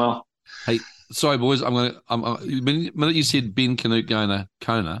moment as well. Hey, sorry boys, the minute you said Ben Canute going to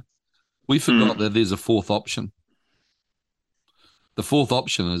Kona, we forgot that there's a fourth option. The fourth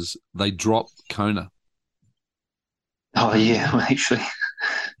option is they drop Kona. Oh yeah, well, actually,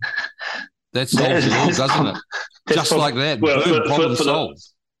 that solves it all, doesn't it? Just like that, well, boom, problem solved.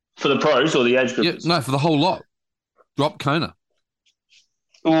 For the pros or the age group? Yeah, no, for the whole lot. Drop Kona.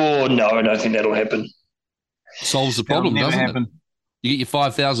 Oh no, I don't think that'll happen. Solves the problem, doesn't it? You get your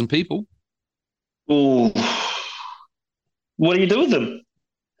 5,000 people. Oh, what do you do with them?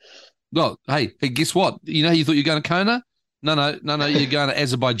 Well, hey, guess what? You thought you were going to Kona? No, you're going to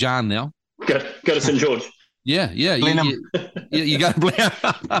Azerbaijan now. Go to St. George. Yeah. You go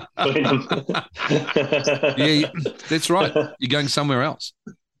Blenheim. Yeah, that's right. You're going somewhere else.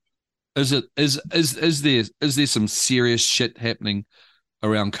 Is there some serious shit happening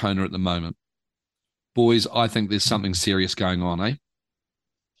around Kona at the moment? Boys, I think there's something serious going on, eh?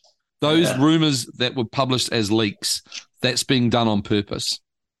 Those rumors that were published as leaks, that's being done on purpose.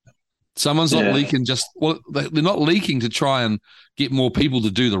 Someone's not leaking they're not leaking to try and get more people to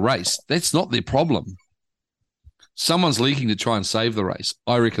do the race. That's not their problem. Someone's leaking to try and save the race.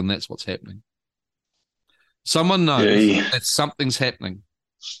 I reckon that's what's happening. Someone knows that something's happening,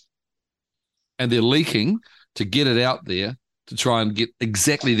 and they're leaking to get it out there to try and get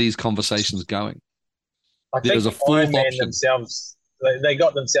exactly these conversations going. I think Ironman themselves, they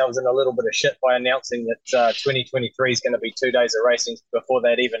got themselves in a little bit of shit by announcing that 2023 is going to be 2 days of racing before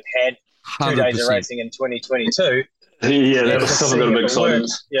they'd even had 2 days of racing in 2022. Yeah, that was something a bit exciting.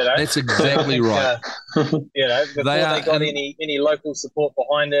 That's exactly right. Before they got any local support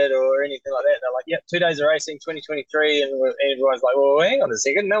behind it or anything like that, they're like, yep, 2 days of racing, 2023, and everyone's like, well, hang on a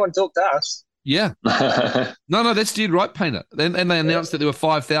second, no one talked to us. Yeah. No, that's dead right, Painter. And they announced that there were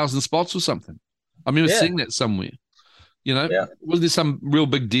 5,000 spots or something. I remember seeing that somewhere. Was there some real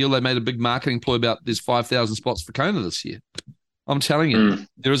big deal? They made a big marketing ploy about there's 5,000 spots for Kona this year. I'm telling you,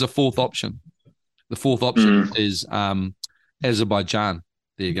 there is a fourth option. The fourth option is Azerbaijan.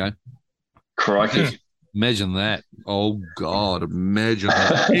 There you go. Crikey. Imagine that. Oh, God, imagine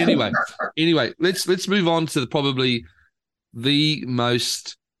that. Anyway, let's move on to probably the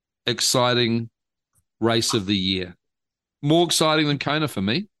most exciting race of the year. More exciting than Kona for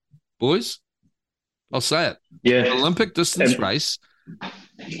me, boys. I'll say it. Yeah. The Olympic distance race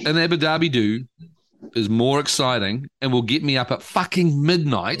in Abu Dhabi is more exciting and will get me up at fucking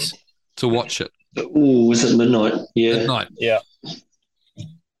midnight to watch it. Oh, is it midnight? Yeah. Midnight. Yeah.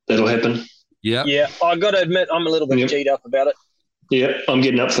 That'll happen. Yeah. Yeah. I got to admit, I'm a little bit G'd up about it. Yeah, I'm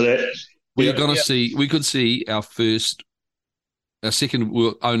getting up for that. We could see our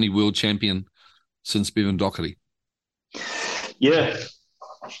second only world champion since Bevan Doherty. Yeah.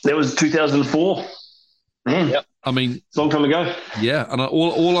 That was 2004. Man. Yep. I mean, it's a long time ago. Yeah. And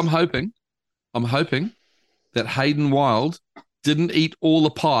all I'm hoping that Hayden Wilde didn't eat all the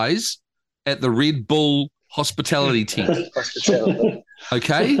pies at the Red Bull hospitality tent.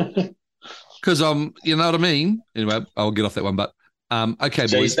 Okay? Because you know what I mean? Anyway, I'll get off that one, but okay,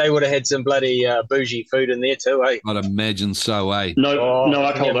 jeez, boys. They would have had some bloody bougie food in there too, eh? I'd imagine so, eh? No,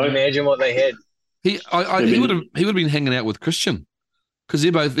 I can't imagine what they had. He would have been hanging out with Christian because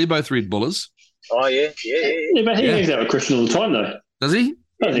they're both Red Bullers. Oh yeah. But he hangs out with Christian all the time, though. Does he?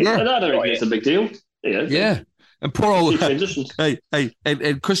 I don't think it's a big deal. Yeah. And poor old hey,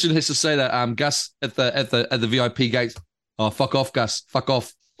 and Christian has to say that Gus at the VIP gates. Oh, fuck off, Gus. Fuck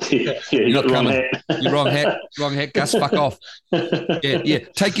off. You're not coming. You're wrong hat, Gus. Fuck off. Yeah.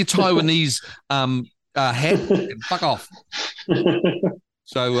 Take your Taiwanese hat and fuck off.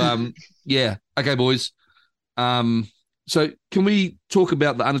 So yeah. Okay, boys. So can we talk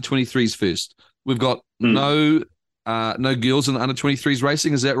about the under 23s first? We've got no girls in the under 23s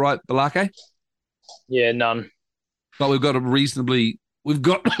racing. Is that right, Balake? Yeah, none. But we've got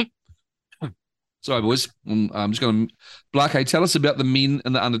sorry, boys. I'm just going to Balake, tell us about the men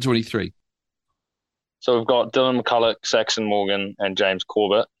in the under 23. So we've got Dylan McCulloch, Saxon Morgan, and James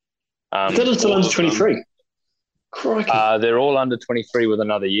Corbett. Dylan's still under 23. Crikey. They're all under 23 with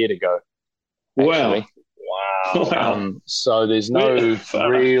another year to go. Actually. Wow. So there's no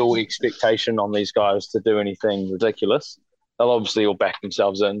real expectation on these guys to do anything ridiculous. They'll obviously all back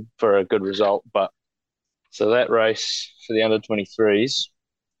themselves in for a good result. But so that race for the under 23s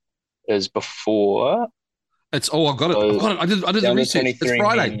is before. I've got it. I did the research. It's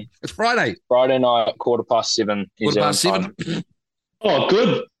Friday. It's Friday. Friday night, 7:15. Quarter past 7. Oh,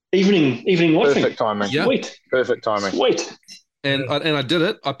 good. Evening watching. Perfect timing. Yeah. Sweet. Perfect timing. Sweet. And I did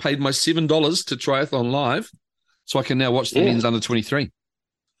it. I paid my $7 to Triathlon Live, so I can now watch the men's under 23.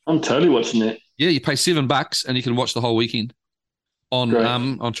 I'm totally watching that. Yeah, you pay $7 and you can watch the whole weekend on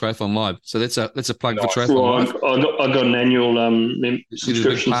Triathlon Live. So that's a plug for Triathlon Live. I got an annual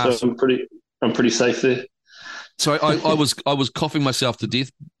subscription, so I'm pretty safe there. So I was coughing myself to death,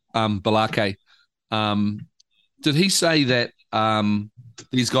 Balake. Did he say that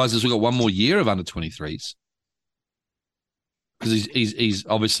these guys have got one more year of under 23s? Because he's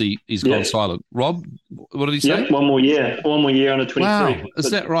obviously gone silent. Rob, what did he say? Yeah, one more year under 23. Wow,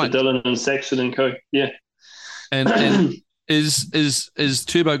 is that right? Dylan and Saxon and co. Yeah. And is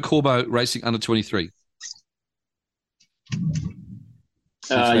Turbo Corbo racing under 23?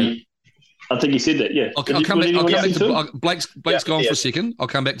 I I think he said that. Yeah. I'll come back. To Blake's gone for a second. I'll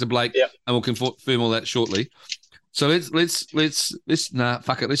come back to Blake, and we'll confirm all that shortly. So let's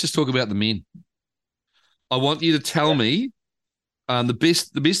fuck it. Let's just talk about the men. I want you to tell me the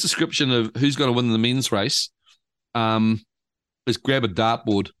best description of who's going to win the men's race. Is grab a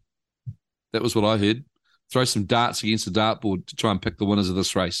dartboard. That was what I heard. Throw some darts against the dartboard to try and pick the winners of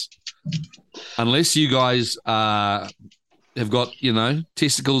this race. Unless you guys have got,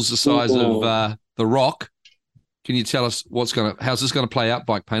 testicles the size of the Rock, can you tell us how's this going to play out,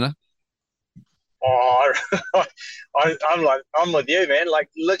 Bike Painter? Oh, I'm with you, man. Like,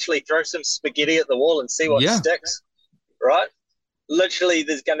 literally throw some spaghetti at the wall and see what sticks, right? Literally,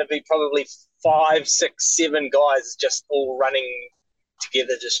 there's going to be probably 5, 6, 7 guys just all running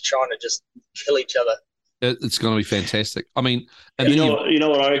together, just trying to just kill each other. It's going to be fantastic. I mean, and you know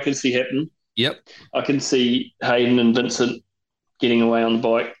what I can see happen? Yep. I can see Hayden and Vincent getting away on the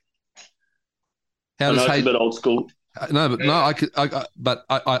bike. How does Hayden? It's a bit old school. I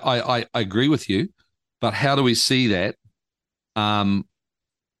agree with you. But how do we see that?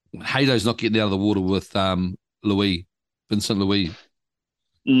 Haydo's not getting out of the water with Vincent Louis.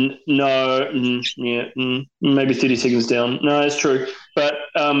 No, maybe 30 seconds down. No, it's true. But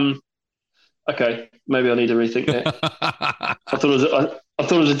okay, maybe I need to rethink that. I thought it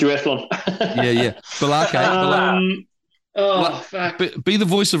was a duathlon. yeah. Balake. Fuck. Be the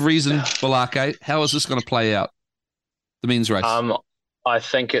voice of reason, Balake. How is this going to play out? The men's race. I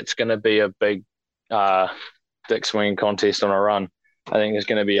think it's going to be a big dick swinging contest on a run. I think there's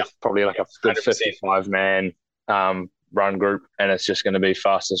going to be probably like a good 55-man run group, and it's just going to be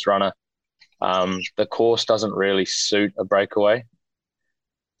fastest runner. The course doesn't really suit a breakaway.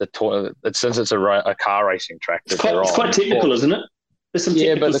 Since it's a car racing track, it's quite technical, isn't it?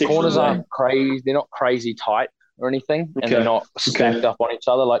 But the corners aren't crazy. They're not crazy tight or anything, and they're not stacked up on each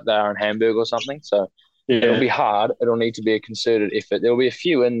other like they are in Hamburg or something. So it'll be hard. It'll need to be a concerted effort. There'll be a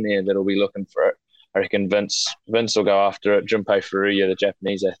few in there that'll be looking for it. I reckon Vince will go after it. Junpei Furuya, the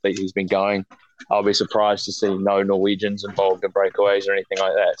Japanese athlete, he's been going. I'll be surprised to see no Norwegians involved in breakaways or anything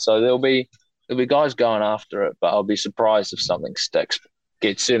like that. So there'll be guys going after it, but I'll be surprised if something sticks.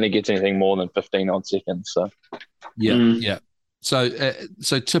 It certainly gets anything more than 15 odd seconds. So yeah. So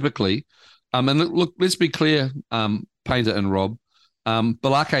typically, and look, let's be clear, Painter and Rob,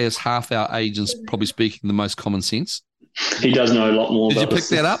 Balake is half our age and probably speaking the most common sense. He does know a lot more. Did you pick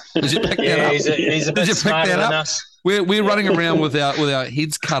that up? He's a bit smarter than us. We're running around with our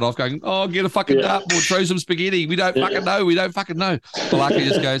heads cut off, going, "Oh, get a fucking dartboard, throw some spaghetti." We don't fucking know. Balake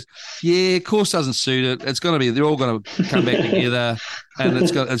just goes, "Yeah, course doesn't suit it. It's going to be. They're all going to come back together, and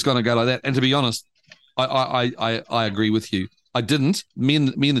it's going to go like that." And to be honest, I agree with you. I didn't. Me and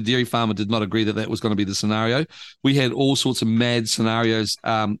the dairy farmer did not agree that was going to be the scenario. We had all sorts of mad scenarios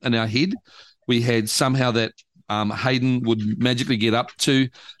in our head. We had somehow that Hayden would magically get up to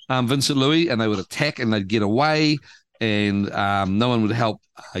Vincent Louis and they would attack and they'd get away and no one would help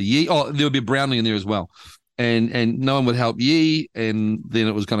Yi. Oh, there would be a Brownlee in there as well. And no one would help Yi, and then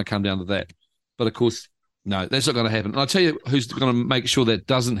it was going to come down to that. But of course, no, that's not going to happen. And I'll tell you who's going to make sure that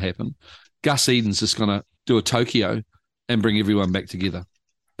doesn't happen. Gus Eden's just going to do a Tokyo and bring everyone back together.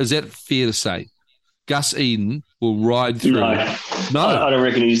 Is that fair to say? Gus Eden will ride through. No. I don't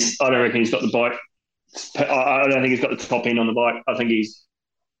reckon he's got the bike. I don't think he's got the top end on the bike. I think he's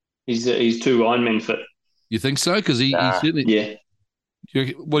too Ironman fit. You think so? Because he certainly. Yeah.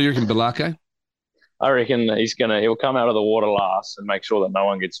 What do you reckon, Balake? I reckon he'll come out of the water last and make sure that no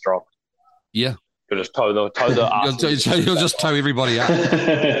one gets dropped. Yeah. He'll just tow the He'll just tow everybody up.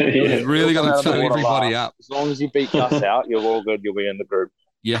 He's really going to tow everybody up. As long as you beat Gus out, you're all good. You'll be in the group.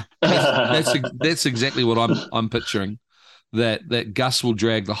 Yeah, that's exactly what I'm picturing. That Gus will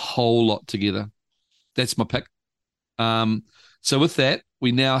drag the whole lot together. That's my pick. So with that,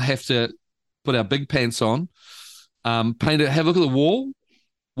 we now have to put our big pants on. Painter, have a look at the wall.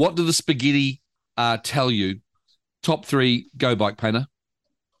 What do the spaghetti tell you? Top 3, go Bike Painter.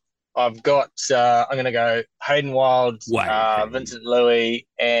 I've got. I'm going to go Hayden Wild, Vincent Louis,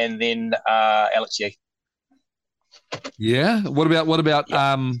 and then Alex Yee. Yeah. What about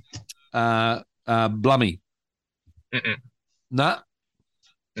Blummy? Nah.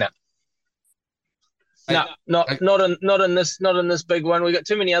 No, not in this big one. We got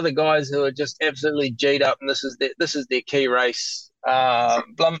too many other guys who are just absolutely G'd up, and this is their key race.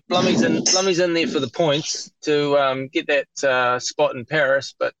 Blummy's in there for the points to get that spot in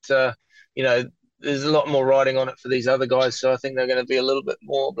Paris, but there's a lot more riding on it for these other guys, so I think they're going to be a little bit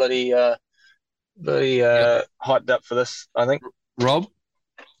more bloody hyped up for this. I think. Rob.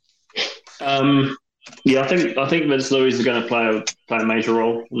 I think Vince Louis is going to play a major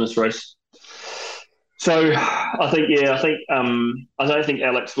role in this race. So I don't think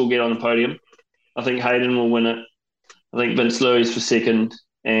Alex will get on the podium. I think Hayden will win it. I think Vince Louis for second,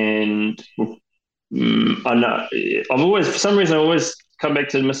 and I know for some reason I always come back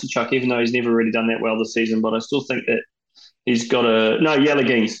to Mr. Chuck, even though he's never really done that well this season. But I still think that he's got Yellow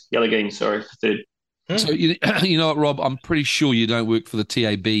Geens, sorry, for third. So you know what, Rob? I'm pretty sure you don't work for the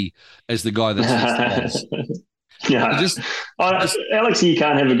TAB as the guy that's yeah. Alex, you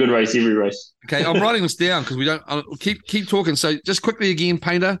can't have a good race every race. Okay, I'm writing this down because we don't keep talking. So just quickly again,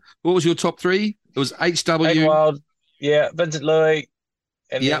 Painter, what was your top three? It was HW. Wild, Vincent Louis,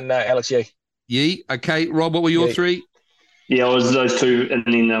 and then Alex Yee. Yee. Okay, Rob, what were your three? Yeah, it was those two, and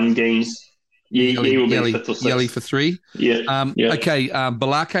then Geens. Yee will be fifth or sixth. Yelly for three. Yeah. Okay,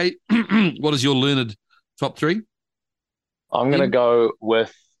 Balake, what is your learned top three? I'm going to go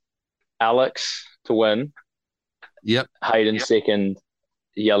with Alex to win. Yep. Hayden second,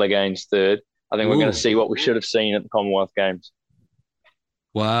 Yellow Gaines third. I think we're going to see what we should have seen at the Commonwealth Games.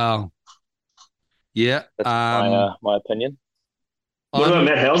 Wow. Yeah. That's my opinion. What about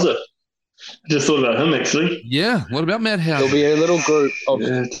Matt Hauser? Just thought about him, actually. Yeah. What about Matt Hauser? There'll be a little group of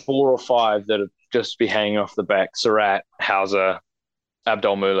 4 or 5 that'll just be hanging off the back. Surratt, Hauser,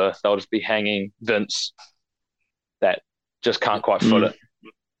 Abdul Muller. They'll just be hanging. Vince, that just can't quite foot it.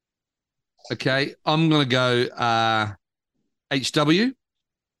 Okay. I'm going to go HW.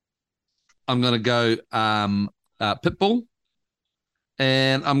 I'm going to go Pitbull.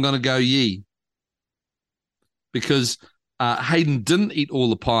 And I'm going to go Yee. Because Hayden didn't eat all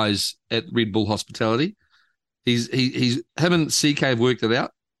the pies at Red Bull Hospitality. Him and CK have worked it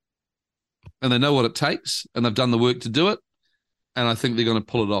out, and they know what it takes, and they've done the work to do it, and I think they're going to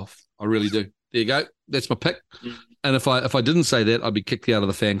pull it off. I really do. There you go. That's my pick. And if I didn't say that, I'd be kicked out of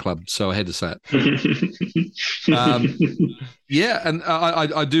the fan club. So I had to say it. Yeah, and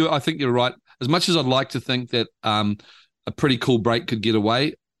I do. I think you're right. As much as I'd like to think that a pretty cool break could get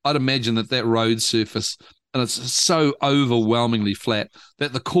away, I'd imagine that road surface. And it's so overwhelmingly flat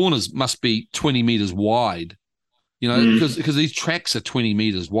that the corners must be 20 meters wide, because these tracks are 20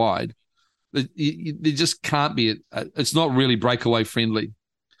 meters wide. They just can't be. It's not really breakaway friendly.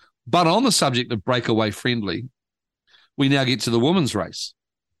 But on the subject of breakaway friendly, we now get to the women's race.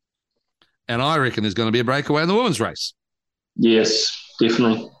 And I reckon there's going to be a breakaway in the women's race. Yes,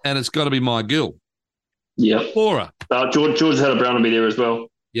 definitely. And it's got to be my girl. Yeah. Laura. George Brown will be there as well.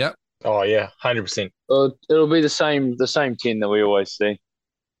 Yep. Oh yeah, 100%. It'll be the same 10 that we always see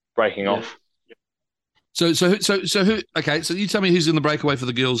breaking off. So who? Okay, so you tell me who's in the breakaway for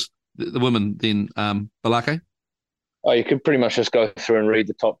the girls, the women. Then Balake. Oh, you could pretty much just go through and read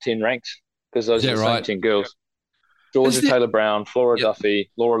the top 10 ranks because those are the same 10 girls. Georgia Taylor Brown, Flora Duffy,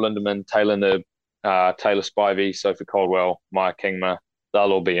 Laura Lindemann, Taylor Knibb, Taylor Spivey, Sophie Caldwell, Maya Kingma.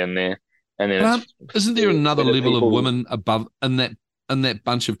 They'll all be in there. And then isn't there another level of women above in that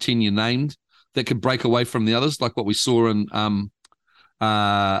bunch of 10 you named that could break away from the others, like what we saw in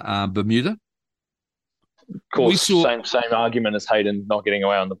Bermuda? Of course, same argument as Hayden not getting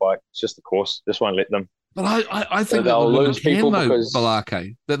away on the bike. It's just the course. Just won't let them. But I think that the women can, though,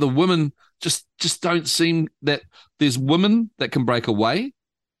 Balake, that the women just don't seem that there's women that can break away,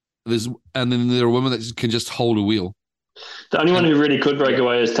 and then there are women that can just hold a wheel. The only one who really could break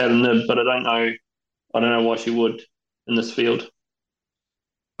away is Taylor Knibb, but I don't know why she would in this field.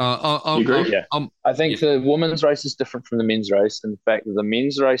 You agree? I think the women's race is different from the men's race. In fact, the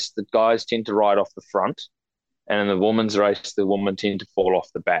men's race, the guys tend to ride off the front, and in the women's race, the women tend to fall off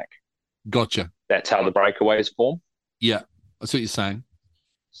the back. Gotcha. That's how the breakaways form. Yeah, that's what you're saying.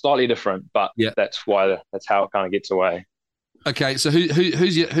 Slightly different, but that's how it kind of gets away. Okay, so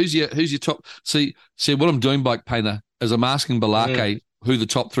who's your top? See what I'm doing, Bike Painter, is I'm asking Balake who the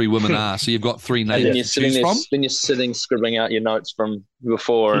top 3 women are. So you've got 3 names to choose from. Then you're sitting scribbling out your notes from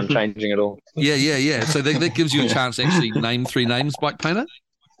before and changing it all. Yeah. So that gives you a chance to actually name 3 names, Bike Painter.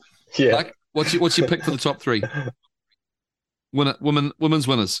 Yeah. Like, what's your pick for the top 3? Women's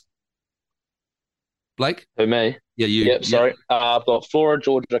winners. Blake? Who, me? Yeah, you. Yep, sorry. I've got Flora,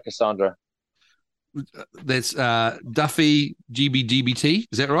 Georgia, Cassandra. That's Duffy, GBT.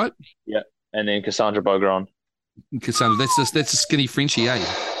 Is that right? Yeah, and then Cassandra Beaugrand. Cassandra, that's a skinny Frenchie, eh?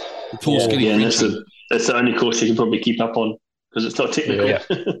 The tall, skinny Frenchie. That's the only course you can probably keep up on because it's not technical.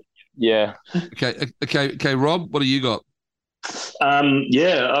 Yeah. Okay. Rob, what do you got? Man,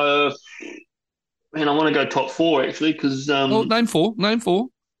 I want to go top 4 actually because. Name four.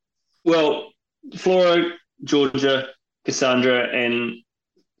 Well, Flora, Georgia, Cassandra, and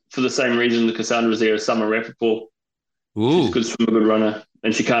for the same reason the Cassandra's there is Summer Rappaport. Ooh. She's a good swimmer, good runner,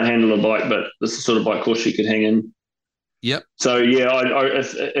 and she can't handle a bike, but this is the sort of bike course she could hang in. Yep. So yeah,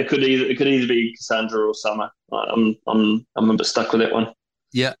 it could either be Cassandra or Summer. I'm a bit stuck with that one.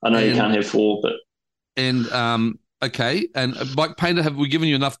 Yeah, I know you can't have 4, but okay. And Mike Painter, have we given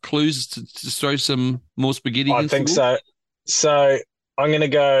you enough clues to throw some more spaghetti? I think so. So I'm going to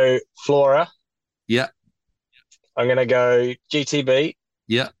go Flora. Yeah. I'm going to go GTB.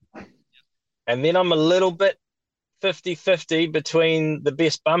 Yeah. And then I'm a little bit 50-50 between the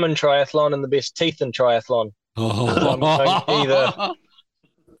best bum in triathlon and the best teeth in triathlon. Oh. So I'm going either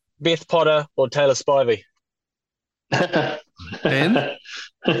Beth Potter or Taylor Spivey. Ben?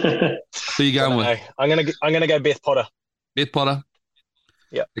 Who are you going with? I'm gonna go Beth Potter. Beth Potter?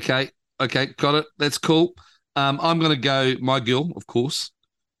 Yeah. Okay, got it. That's cool. I'm going to go my girl, of course.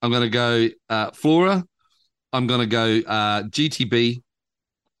 I'm going to go Flora. I'm going to go GTB.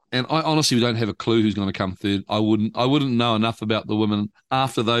 And I honestly don't have a clue who's going to come third. I wouldn't know enough about the women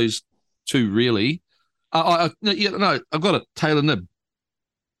after those two, really. I've got it. Taylor Knibb.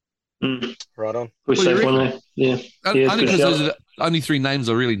 Right on. Yeah. Only because those are the only 3 names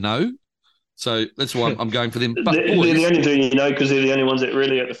I really know. So that's why I'm going for them. But they're the only 2 you know because they're the only ones that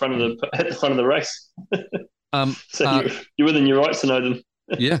really at the front of the race. So you're within your rights to know them.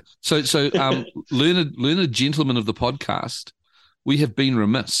 Yeah. So learned gentlemen of the podcast, we have been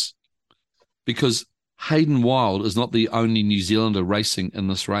remiss because Hayden Wilde is not the only New Zealander racing in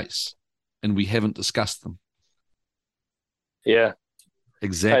this race, and we haven't discussed them. Yeah.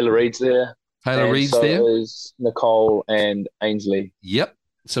 Exactly. Taylor Reid's there. Taylor Reid's there. Is Nicole and Ainsley. Yep.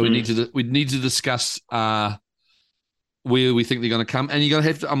 So we need to discuss where we think they're going to come, and you're going to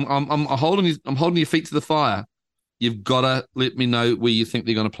have to. I'm holding your feet to the fire. You've got to let me know where you think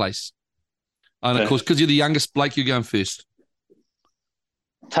they're going to place. And of course, because you're the youngest, Blake, you're going first.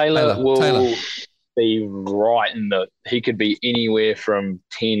 Taylor will be right in he could be anywhere from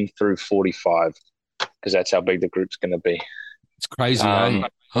 10 through 45 because that's how big the group's going to be. It's crazy, eh? I'm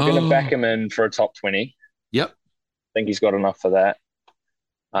going to back him in for a top 20. Yep. I think he's got enough for that.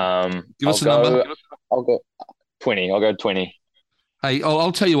 Give us a number. I'll go 20. I'll go 20. Hey,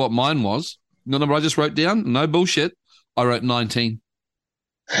 I'll tell you what mine was. The number I just wrote down, no bullshit. I wrote 19.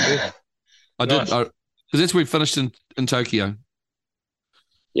 I did, because that's where we finished in Tokyo.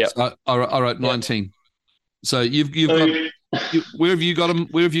 Yeah, so I wrote 19. So you've got where have you got him?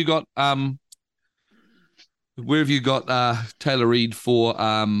 Where have you got Taylor Reid for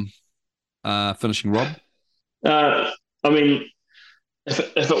finishing, Rob? I mean, if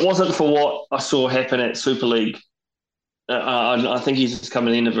it wasn't for what I saw happen at Super League, I think he's just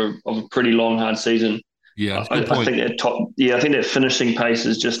coming in of a pretty long, hard season. Yeah, I think that finishing pace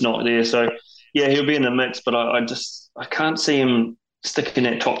is just not there. So yeah, he'll be in the mix, but I can't see him sticking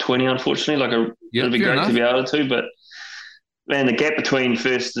at top 20. Unfortunately, it'd be great to be able to, but man, the gap between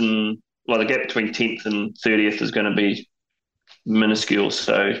 10th and 30th is going to be minuscule.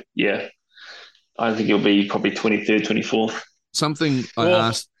 So yeah, I think he'll be probably 23rd, 24th. Something I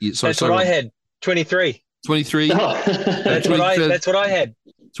asked. What I had. 23. 23. That's what I had.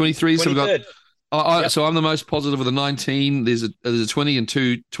 23. 23. So we've got. Yep. So I'm the most positive with a 19. There's a 20 and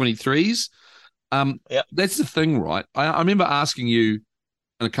 2 23s. That's the thing, right? I remember asking you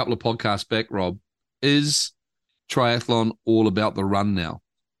in a couple of podcasts back, Rob, is triathlon all about the run now?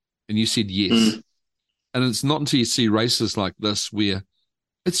 And you said yes. And it's not until you see races like this where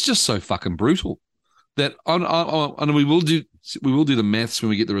it's just so fucking brutal that and we will do the maths when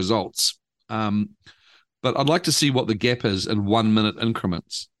we get the results. But I'd like to see what the gap is in 1 minute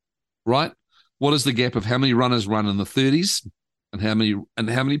increments, right? What is the gap of how many runners run in the 30s and how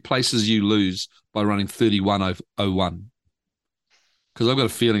many places you lose by running 31:01? Because I've got a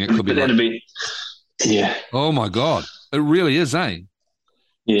feeling it could be yeah. Oh my God. It really is, eh?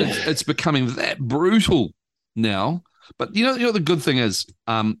 Yeah. It's becoming that brutal now. But you know what the good thing is?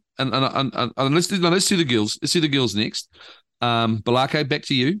 And let's do the girls. Let's do the girls next. Balake, back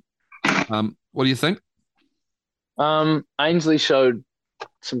to you. What do you think? Ainsley showed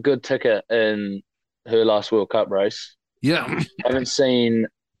some good ticket in her last World Cup race. Yeah. Haven't seen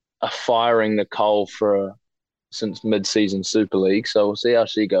a firing Nicole since mid-season Super League, so we'll see how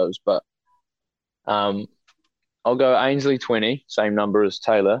she goes. But I'll go Ainsley 20, same number as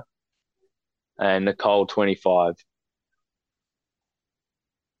Taylor, and Nicole 25.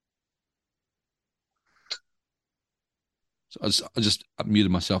 So I just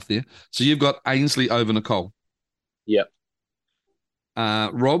muted myself there. So you've got Ainsley over Nicole. Yep.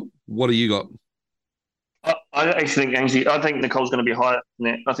 Rob, what do you got? I actually think Ainsley. I think Nicole's going to be higher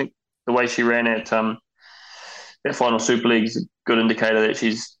than that. I think the way she ran at that final Super League is a good indicator that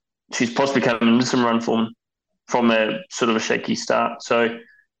she's possibly coming into some run form from a sort of a shaky start. So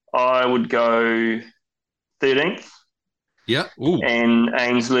I would go 13th Yeah. Ooh. And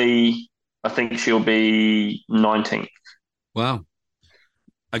Ainsley, I think she'll be 19th. Wow.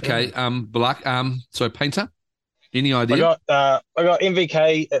 Okay. Black. So Painter. Any I idea? got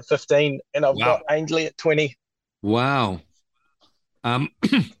MVK at 15, and I've got Ainsley at 20. Wow.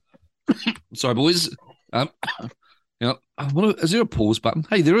 Sorry, boys. Is there a pause button?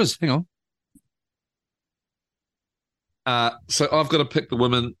 Hey, there is. Hang on. So I've got to pick the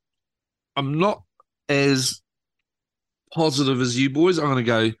women. I'm not as positive as you boys. I'm going to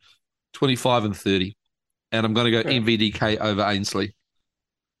go 25 and 30, and I'm going to go MVDK over Ainsley.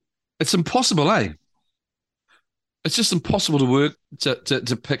 It's impossible, eh? It's just impossible to work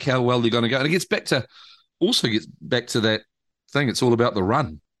to pick how well they're going to go, and it gets back to that thing. It's all about the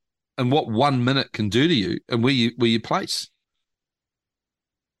run and what 1 minute can do to you, and where you place.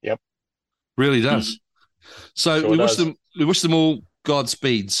 Yep, really does. So sure we wish them all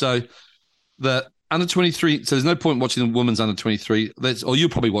Godspeed. So the under 23. So there's no point watching the women's under 23. You'll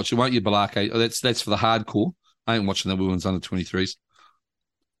probably watch it, won't you, Balake? That's for the hardcore. I ain't watching the women's under 23s.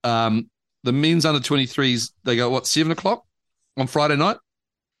 The men's under 23s, they go, 7 o'clock on Friday night?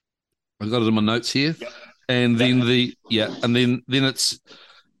 I've got it in my notes here. Yep. And then then it's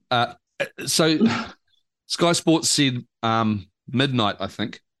so Sky Sports said midnight, I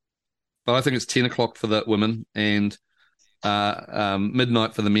think. But I think it's 10 o'clock for the women and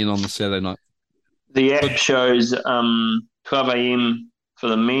midnight for the men on the Saturday night. The app shows 12 a.m. for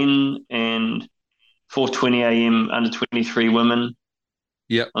the men and 4:20 a.m. under 23 women.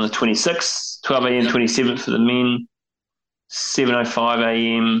 Yep. On the 26th, 12 a.m. 27th for the men, 7:05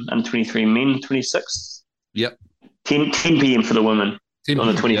 a.m. under 23 men, 26th. Yep. 10 p.m. for the women on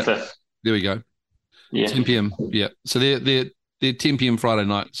the 25th. Yep. There we go. Yeah. 10 p.m. Yeah. So they're 10 p.m. Friday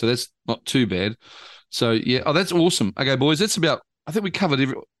night. So that's not too bad. So yeah. Oh, that's awesome. Okay, boys. That's about. I think we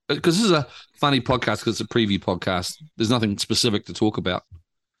covered because this is a funny podcast because it's a preview podcast. There's nothing specific to talk about.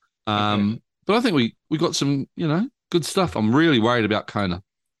 But I think we got some good stuff. I'm really worried about Kona.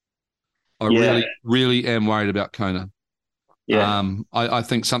 I really am worried about Kona. Yeah. I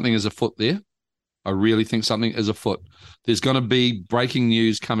think something is afoot there. I really think something is afoot. There's going to be breaking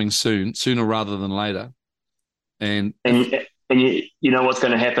news coming sooner rather than later. And you know what's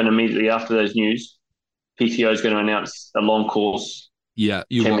going to happen immediately after those news? PTO is going to announce a long course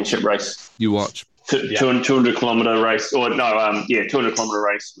championship race. You watch. 200-kilometer race. Or no, 200-kilometer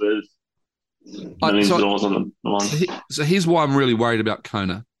race with millions of dollars on the line. So here's why I'm really worried about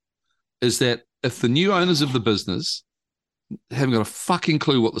Kona, is that if the new owners of the business haven't got a fucking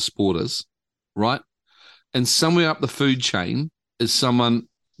clue what the sport is, right? And somewhere up the food chain is someone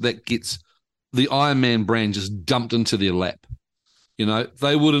that gets the Ironman brand just dumped into their lap.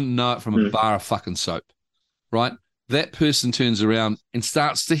 They wouldn't know it from a bar of fucking soap, right? That person turns around and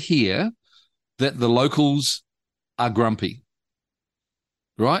starts to hear that the locals are grumpy,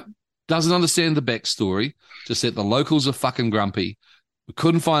 right? Doesn't understand the backstory, just that the locals are fucking grumpy. We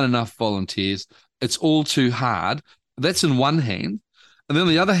couldn't find enough volunteers. It's all too hard. That's in one hand. And then on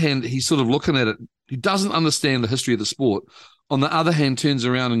the other hand, he's sort of looking at it. He doesn't understand the history of the sport. On the other hand, turns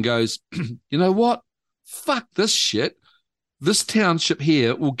around and goes, you know what? Fuck this shit. This township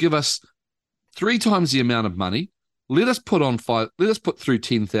here will give us 3 times the amount of money. Let us put through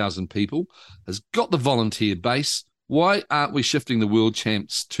 10,000 people. Has got the volunteer base. Why aren't we shifting the world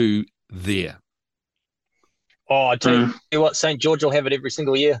champs to there? Oh, I tell you what, St. George will have it every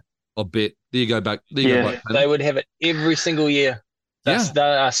single year. I'll bet. There you go, back. There you go, back. They would have it every single year. They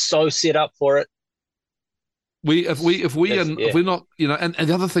are so set up for it. If we're not, and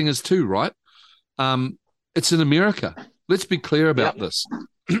the other thing is too, right? It's in America. Let's be clear about this.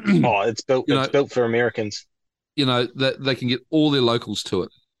 It's built. It's built for Americans. That they can get all their locals to it.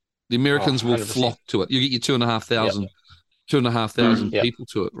 The Americans will flock to it. You get your 2,500 people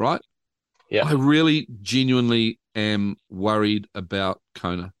to it, right? Yeah. I really genuinely am worried about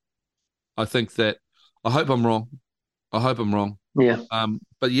Kona. I think that I hope I'm wrong. Yeah.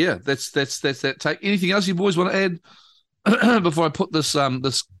 But yeah, that's that take. Anything else you boys want to add before I put this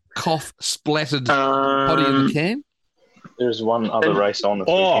cough splattered potty in the can? There's one other race on.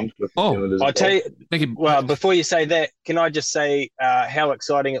 I tell you. Well, before you say that, can I just say how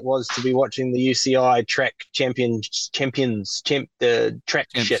exciting it was to be watching the UCI track the track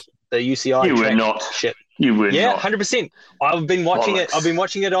shit. The UCI you track were not. Shit. You were not. 100%. I've been watching it. I've been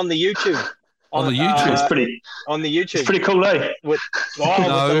watching it on the YouTube. On the YouTube, it's pretty. On the YouTube, it's pretty cool, eh? With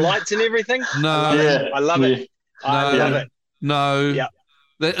the lights and everything. No, I love it. I love it. No, yeah.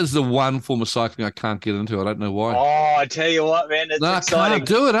 That is the one form of cycling I can't get into. I don't know why. Oh, I tell you what, man, it's exciting. I can't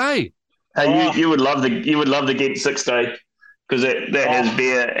do it, eh? Hey, you would love the Get 6 Day because that has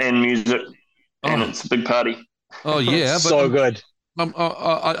beer and music and it's a big party. Oh yeah, so good.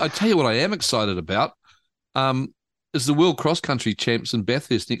 I tell you what, I am excited about. Is the World Cross Country Champs in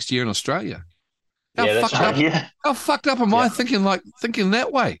Bathurst next year in Australia? That's right. How fucked up am I thinking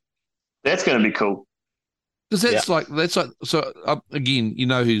that way? That's going to be cool. Because that's like so again, you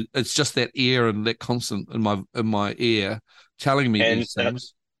know who it's just that air and that constant in my ear telling me these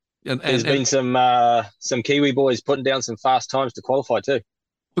things. And there's been some Kiwi boys putting down some fast times to qualify too.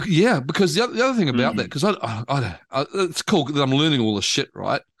 Yeah, because the other thing about that, because I it's cool that I'm learning all this shit,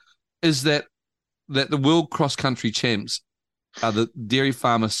 right? Is that the World Cross Country Champs, the dairy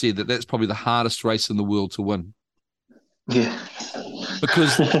farmer said that's probably the hardest race in the world to win. Yeah,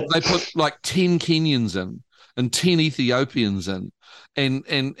 because they put like 10 Kenyans in and 10 Ethiopians in, and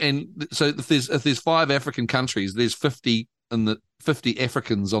so if there's 5 African countries, there's 50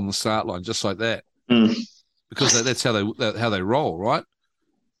 Africans on the start line, just like that, because that's how they roll, right?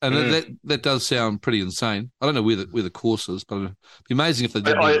 And that does sound pretty insane. I don't know where the course is, but it'd be amazing if they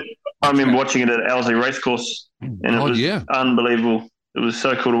did. I remember watching it at Owsley Racecourse, and it was unbelievable. It was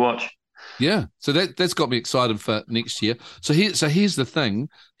so cool to watch. Yeah, so that's got me excited for next year. So here's the thing.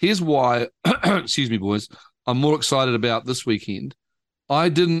 Here's why, excuse me, boys, I'm more excited about this weekend. I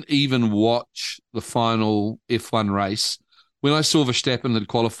didn't even watch the final F1 race. When I saw Verstappen had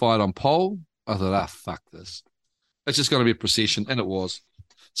qualified on pole, I thought, fuck this. It's just going to be a procession, and it was.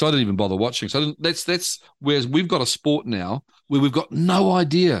 So I didn't even bother watching. So that's whereas we've got a sport now where we've got no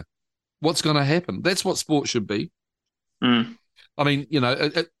idea what's going to happen. That's what sport should be. Mm. I mean, you know,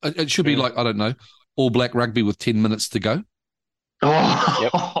 it should be like, I don't know, All Black rugby with 10 minutes to go. Oh,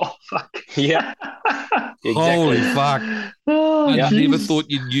 yep. Fuck. Yeah. Exactly. Holy fuck. I never thought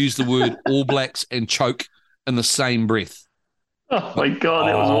you'd use the word All Blacks and choke in the same breath. Oh, my God,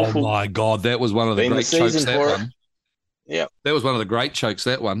 that was awful. Oh, my God, that was one of the great chokes, that one. Yeah, that was one of the great chokes.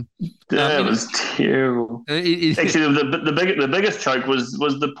 That one. That was terrible. Actually, the biggest choke was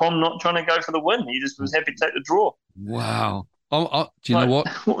the Pom not trying to go for the win. He just was happy to take the draw. Wow. Do you know what?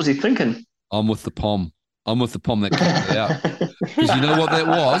 What was he thinking? I'm with the Pom. That kicked it out. Because you know what that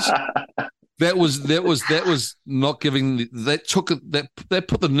was? That was not giving. That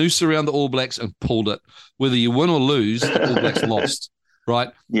put the noose around the All Blacks and pulled it. Whether you win or lose, the All Blacks lost. Right?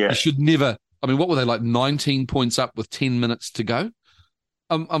 Yeah. You should never. I mean, what were they, like 19 points up with 10 minutes to go?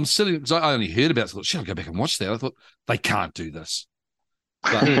 I'm sitting, because I only heard about it. I thought, shit, I'll go back and watch that. I thought, they can't do this.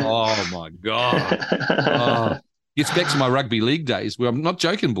 But, oh, my God. Gets back to my rugby league days, where I'm not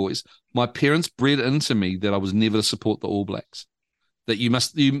joking, boys. My parents bred into me that I was never to support the All Blacks. That you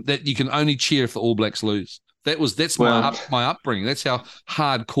can only cheer if the All Blacks lose. That's my upbringing. That's how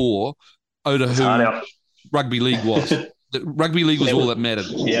hardcore Otahu rugby league was. The rugby league was all that mattered.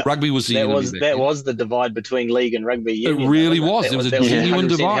 Yeah. Rugby was the that was the divide between league and rugby union. It really was. There was a genuine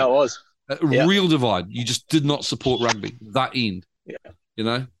divide. How it was. A real divide. You just did not support rugby. That end. Yeah. You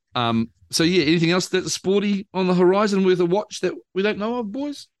know? So yeah, anything else that's sporty on the horizon worth a watch that we don't know of,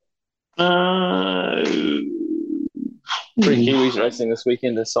 boys? 3 Kiwis racing this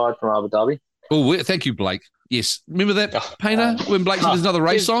weekend aside from Abu Dhabi. Oh, thank you, Blake. Yes. Remember that, Painter, when Blake said there's another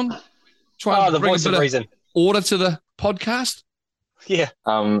race on? Try and bring a bit of reason. Order to the podcast? Yeah.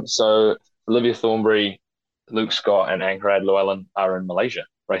 So Olivia Thornberry, Luke Scott, and Ankrad Llewellyn are in Malaysia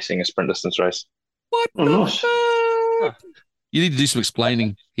racing a sprint distance race. What the fuck? You need to do some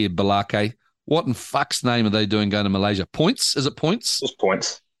explaining here, Balake. What in fuck's name are they doing going to Malaysia? Points? Is it points? Just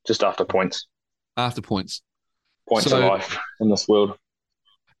points. Just after points. After points. Points of life in this world.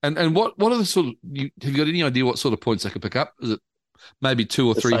 And what are the sort of, have you got any idea what sort of points they could pick up? Is it maybe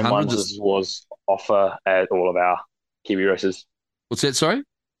 200 or 300? Same ones as was offer at all of our Kiwi races. What's that, sorry?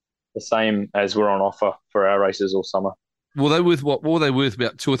 The same as we're on offer for our races all summer. Were they worth what were they worth?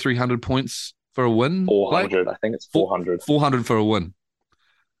 About 200 or 300 points for a win? 400, I think it's 400. 400 for a win.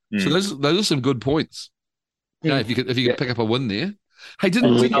 So those are some good points. Yeah, if you could pick up a win there. Hey,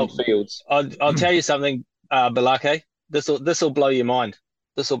 didn't we? Fields. I'll tell you something, Balake. This will blow your mind.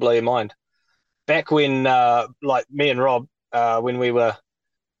 Back when, like me and Rob, when we were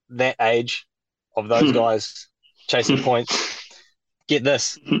that age of those guys chasing points, get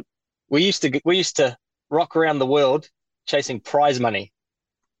this, we used to rock around the world chasing prize money.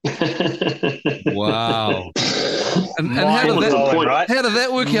 Wow. And how did that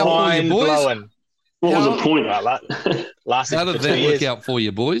work out for you, boys? Blowing. What was the point? How did that work out for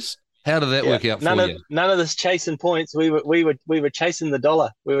you, boys? How did that work out for you? None of this chasing points. We were chasing the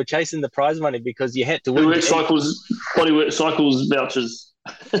dollar. We were chasing the prize money because you had to win. Bodywork cycles vouchers.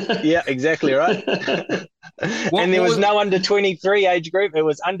 Yeah, exactly right. And there was no under 23 age group. It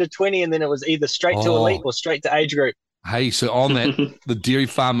was under 20, and then it was either straight to elite or straight to age group. Hey, so on that, the dairy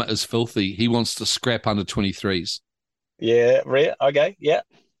farmer is filthy. He wants to scrap under 23s. Yeah, okay, yeah.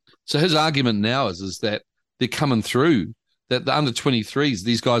 So his argument now is that they're coming through, that the under 23s,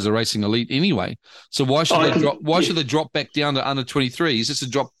 these guys are racing elite anyway. So why should they drop? Why should they drop back down to under 23s? Just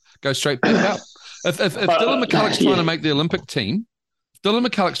to go straight back up. If Dylan McCulloch's trying to make the Olympic team,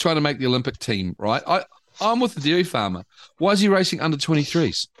 right? I'm with the dairy farmer. Why is he racing under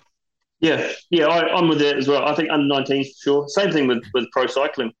 23s? Yeah, I'm with that as well. I think under 19s for sure. Same thing with pro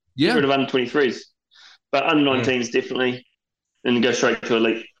cycling. Yeah, get rid of under 23s, but under 19s definitely, and go straight to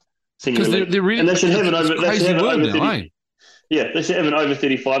elite. Because they're really, and they should have an over. They should have over 30. Now, yeah, they should have an over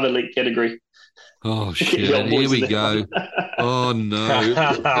 35 elite category. Oh shit! Here we go. Oh no!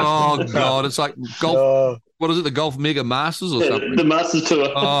 Oh god! It's like golf. What is it? The Golf Mega Masters or something? The Masters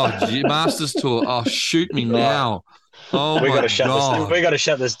Tour. Oh, Masters Tour. Oh, shoot me now. Oh we my gotta shut god! We got to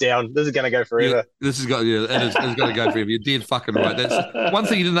shut this down. This is going to go forever. Yeah, it's going to go forever. You're dead fucking right. That's one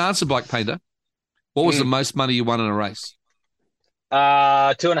thing you didn't answer, Bike Painter. What was the most money you won in a race?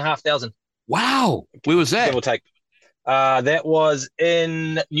 2,500. Wow. Where was that? Give or take. That was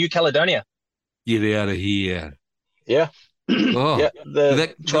in New Caledonia. Get out of here. Yeah. Oh. Yeah.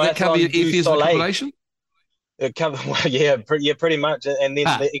 Did that cover your airfares and accommodation? It covered, well, yeah, pretty much. And then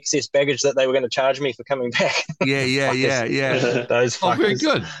the excess baggage that they were going to charge me for coming back. Yeah. Those fuckers.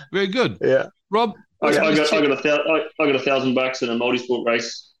 Oh, very good. Yeah. Rob, I got $1,000 in a multi-sport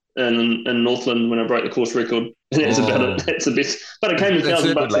race in Northland when I broke the course record. And that's about it. That's the best. But it came with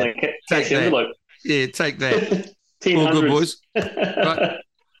 $1,000 in a cash envelope. Yeah, take that. All good, boys. Right.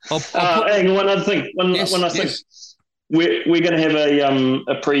 Hang on, one other thing. One last thing. We're going to have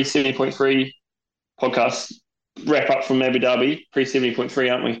a pre 70.3 podcast wrap up from Abu Dhabi, pre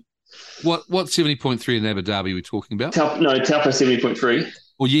 70.3, aren't we? What 70.3 in Abu Dhabi are we talking about? Taupo 70.3.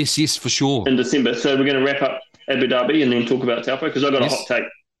 Oh yes, for sure. In December. So we're going to wrap up Abu Dhabi and then talk about Taupo because I've got a hot take.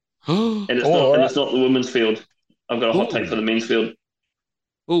 And it's not the women's field. I've got a hot take for the men's field.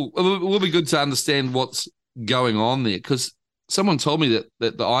 Oh, it will be good to understand what's going on there because someone told me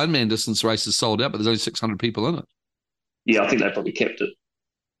that the Ironman distance race is sold out, but there's only 600 people in it. Yeah, I think they probably kept it.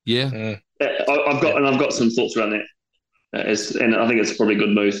 Yeah. I've got some thoughts around that. And I think it's probably a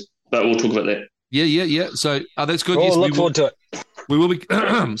good move, but we'll talk about that. Yeah. So that's good. Yes, look forward to it. We will be.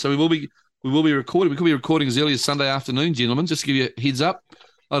 So we will be recording. We could be recording as early as Sunday afternoon, gentlemen. Just to give you a heads up.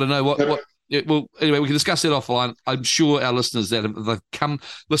 I don't know what. Well, anyway, we can discuss that offline. I'm sure our listeners that have come.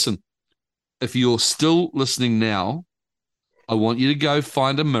 Listen, if you're still listening now, I want you to go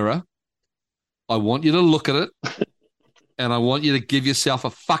find a mirror. I want you to look at it. And I want you to give yourself a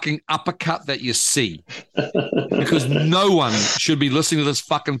fucking uppercut that you see. Because no one should be listening to this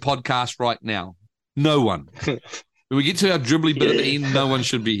fucking podcast right now. No one. When we get to our dribbly bit at the end, no one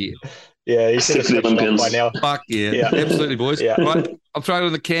should be here. Yeah, you should have switched off by now. Fuck yeah. Absolutely, boys. Yeah. Right, I'm throwing it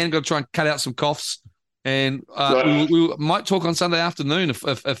in the can. Got to try and cut out some coughs. And we might talk on Sunday afternoon if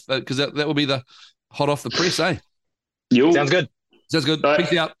because that will be the hot off the press, eh? Sounds good. Sounds good. Bye.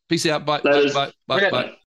 Peace out. Bye. Bye.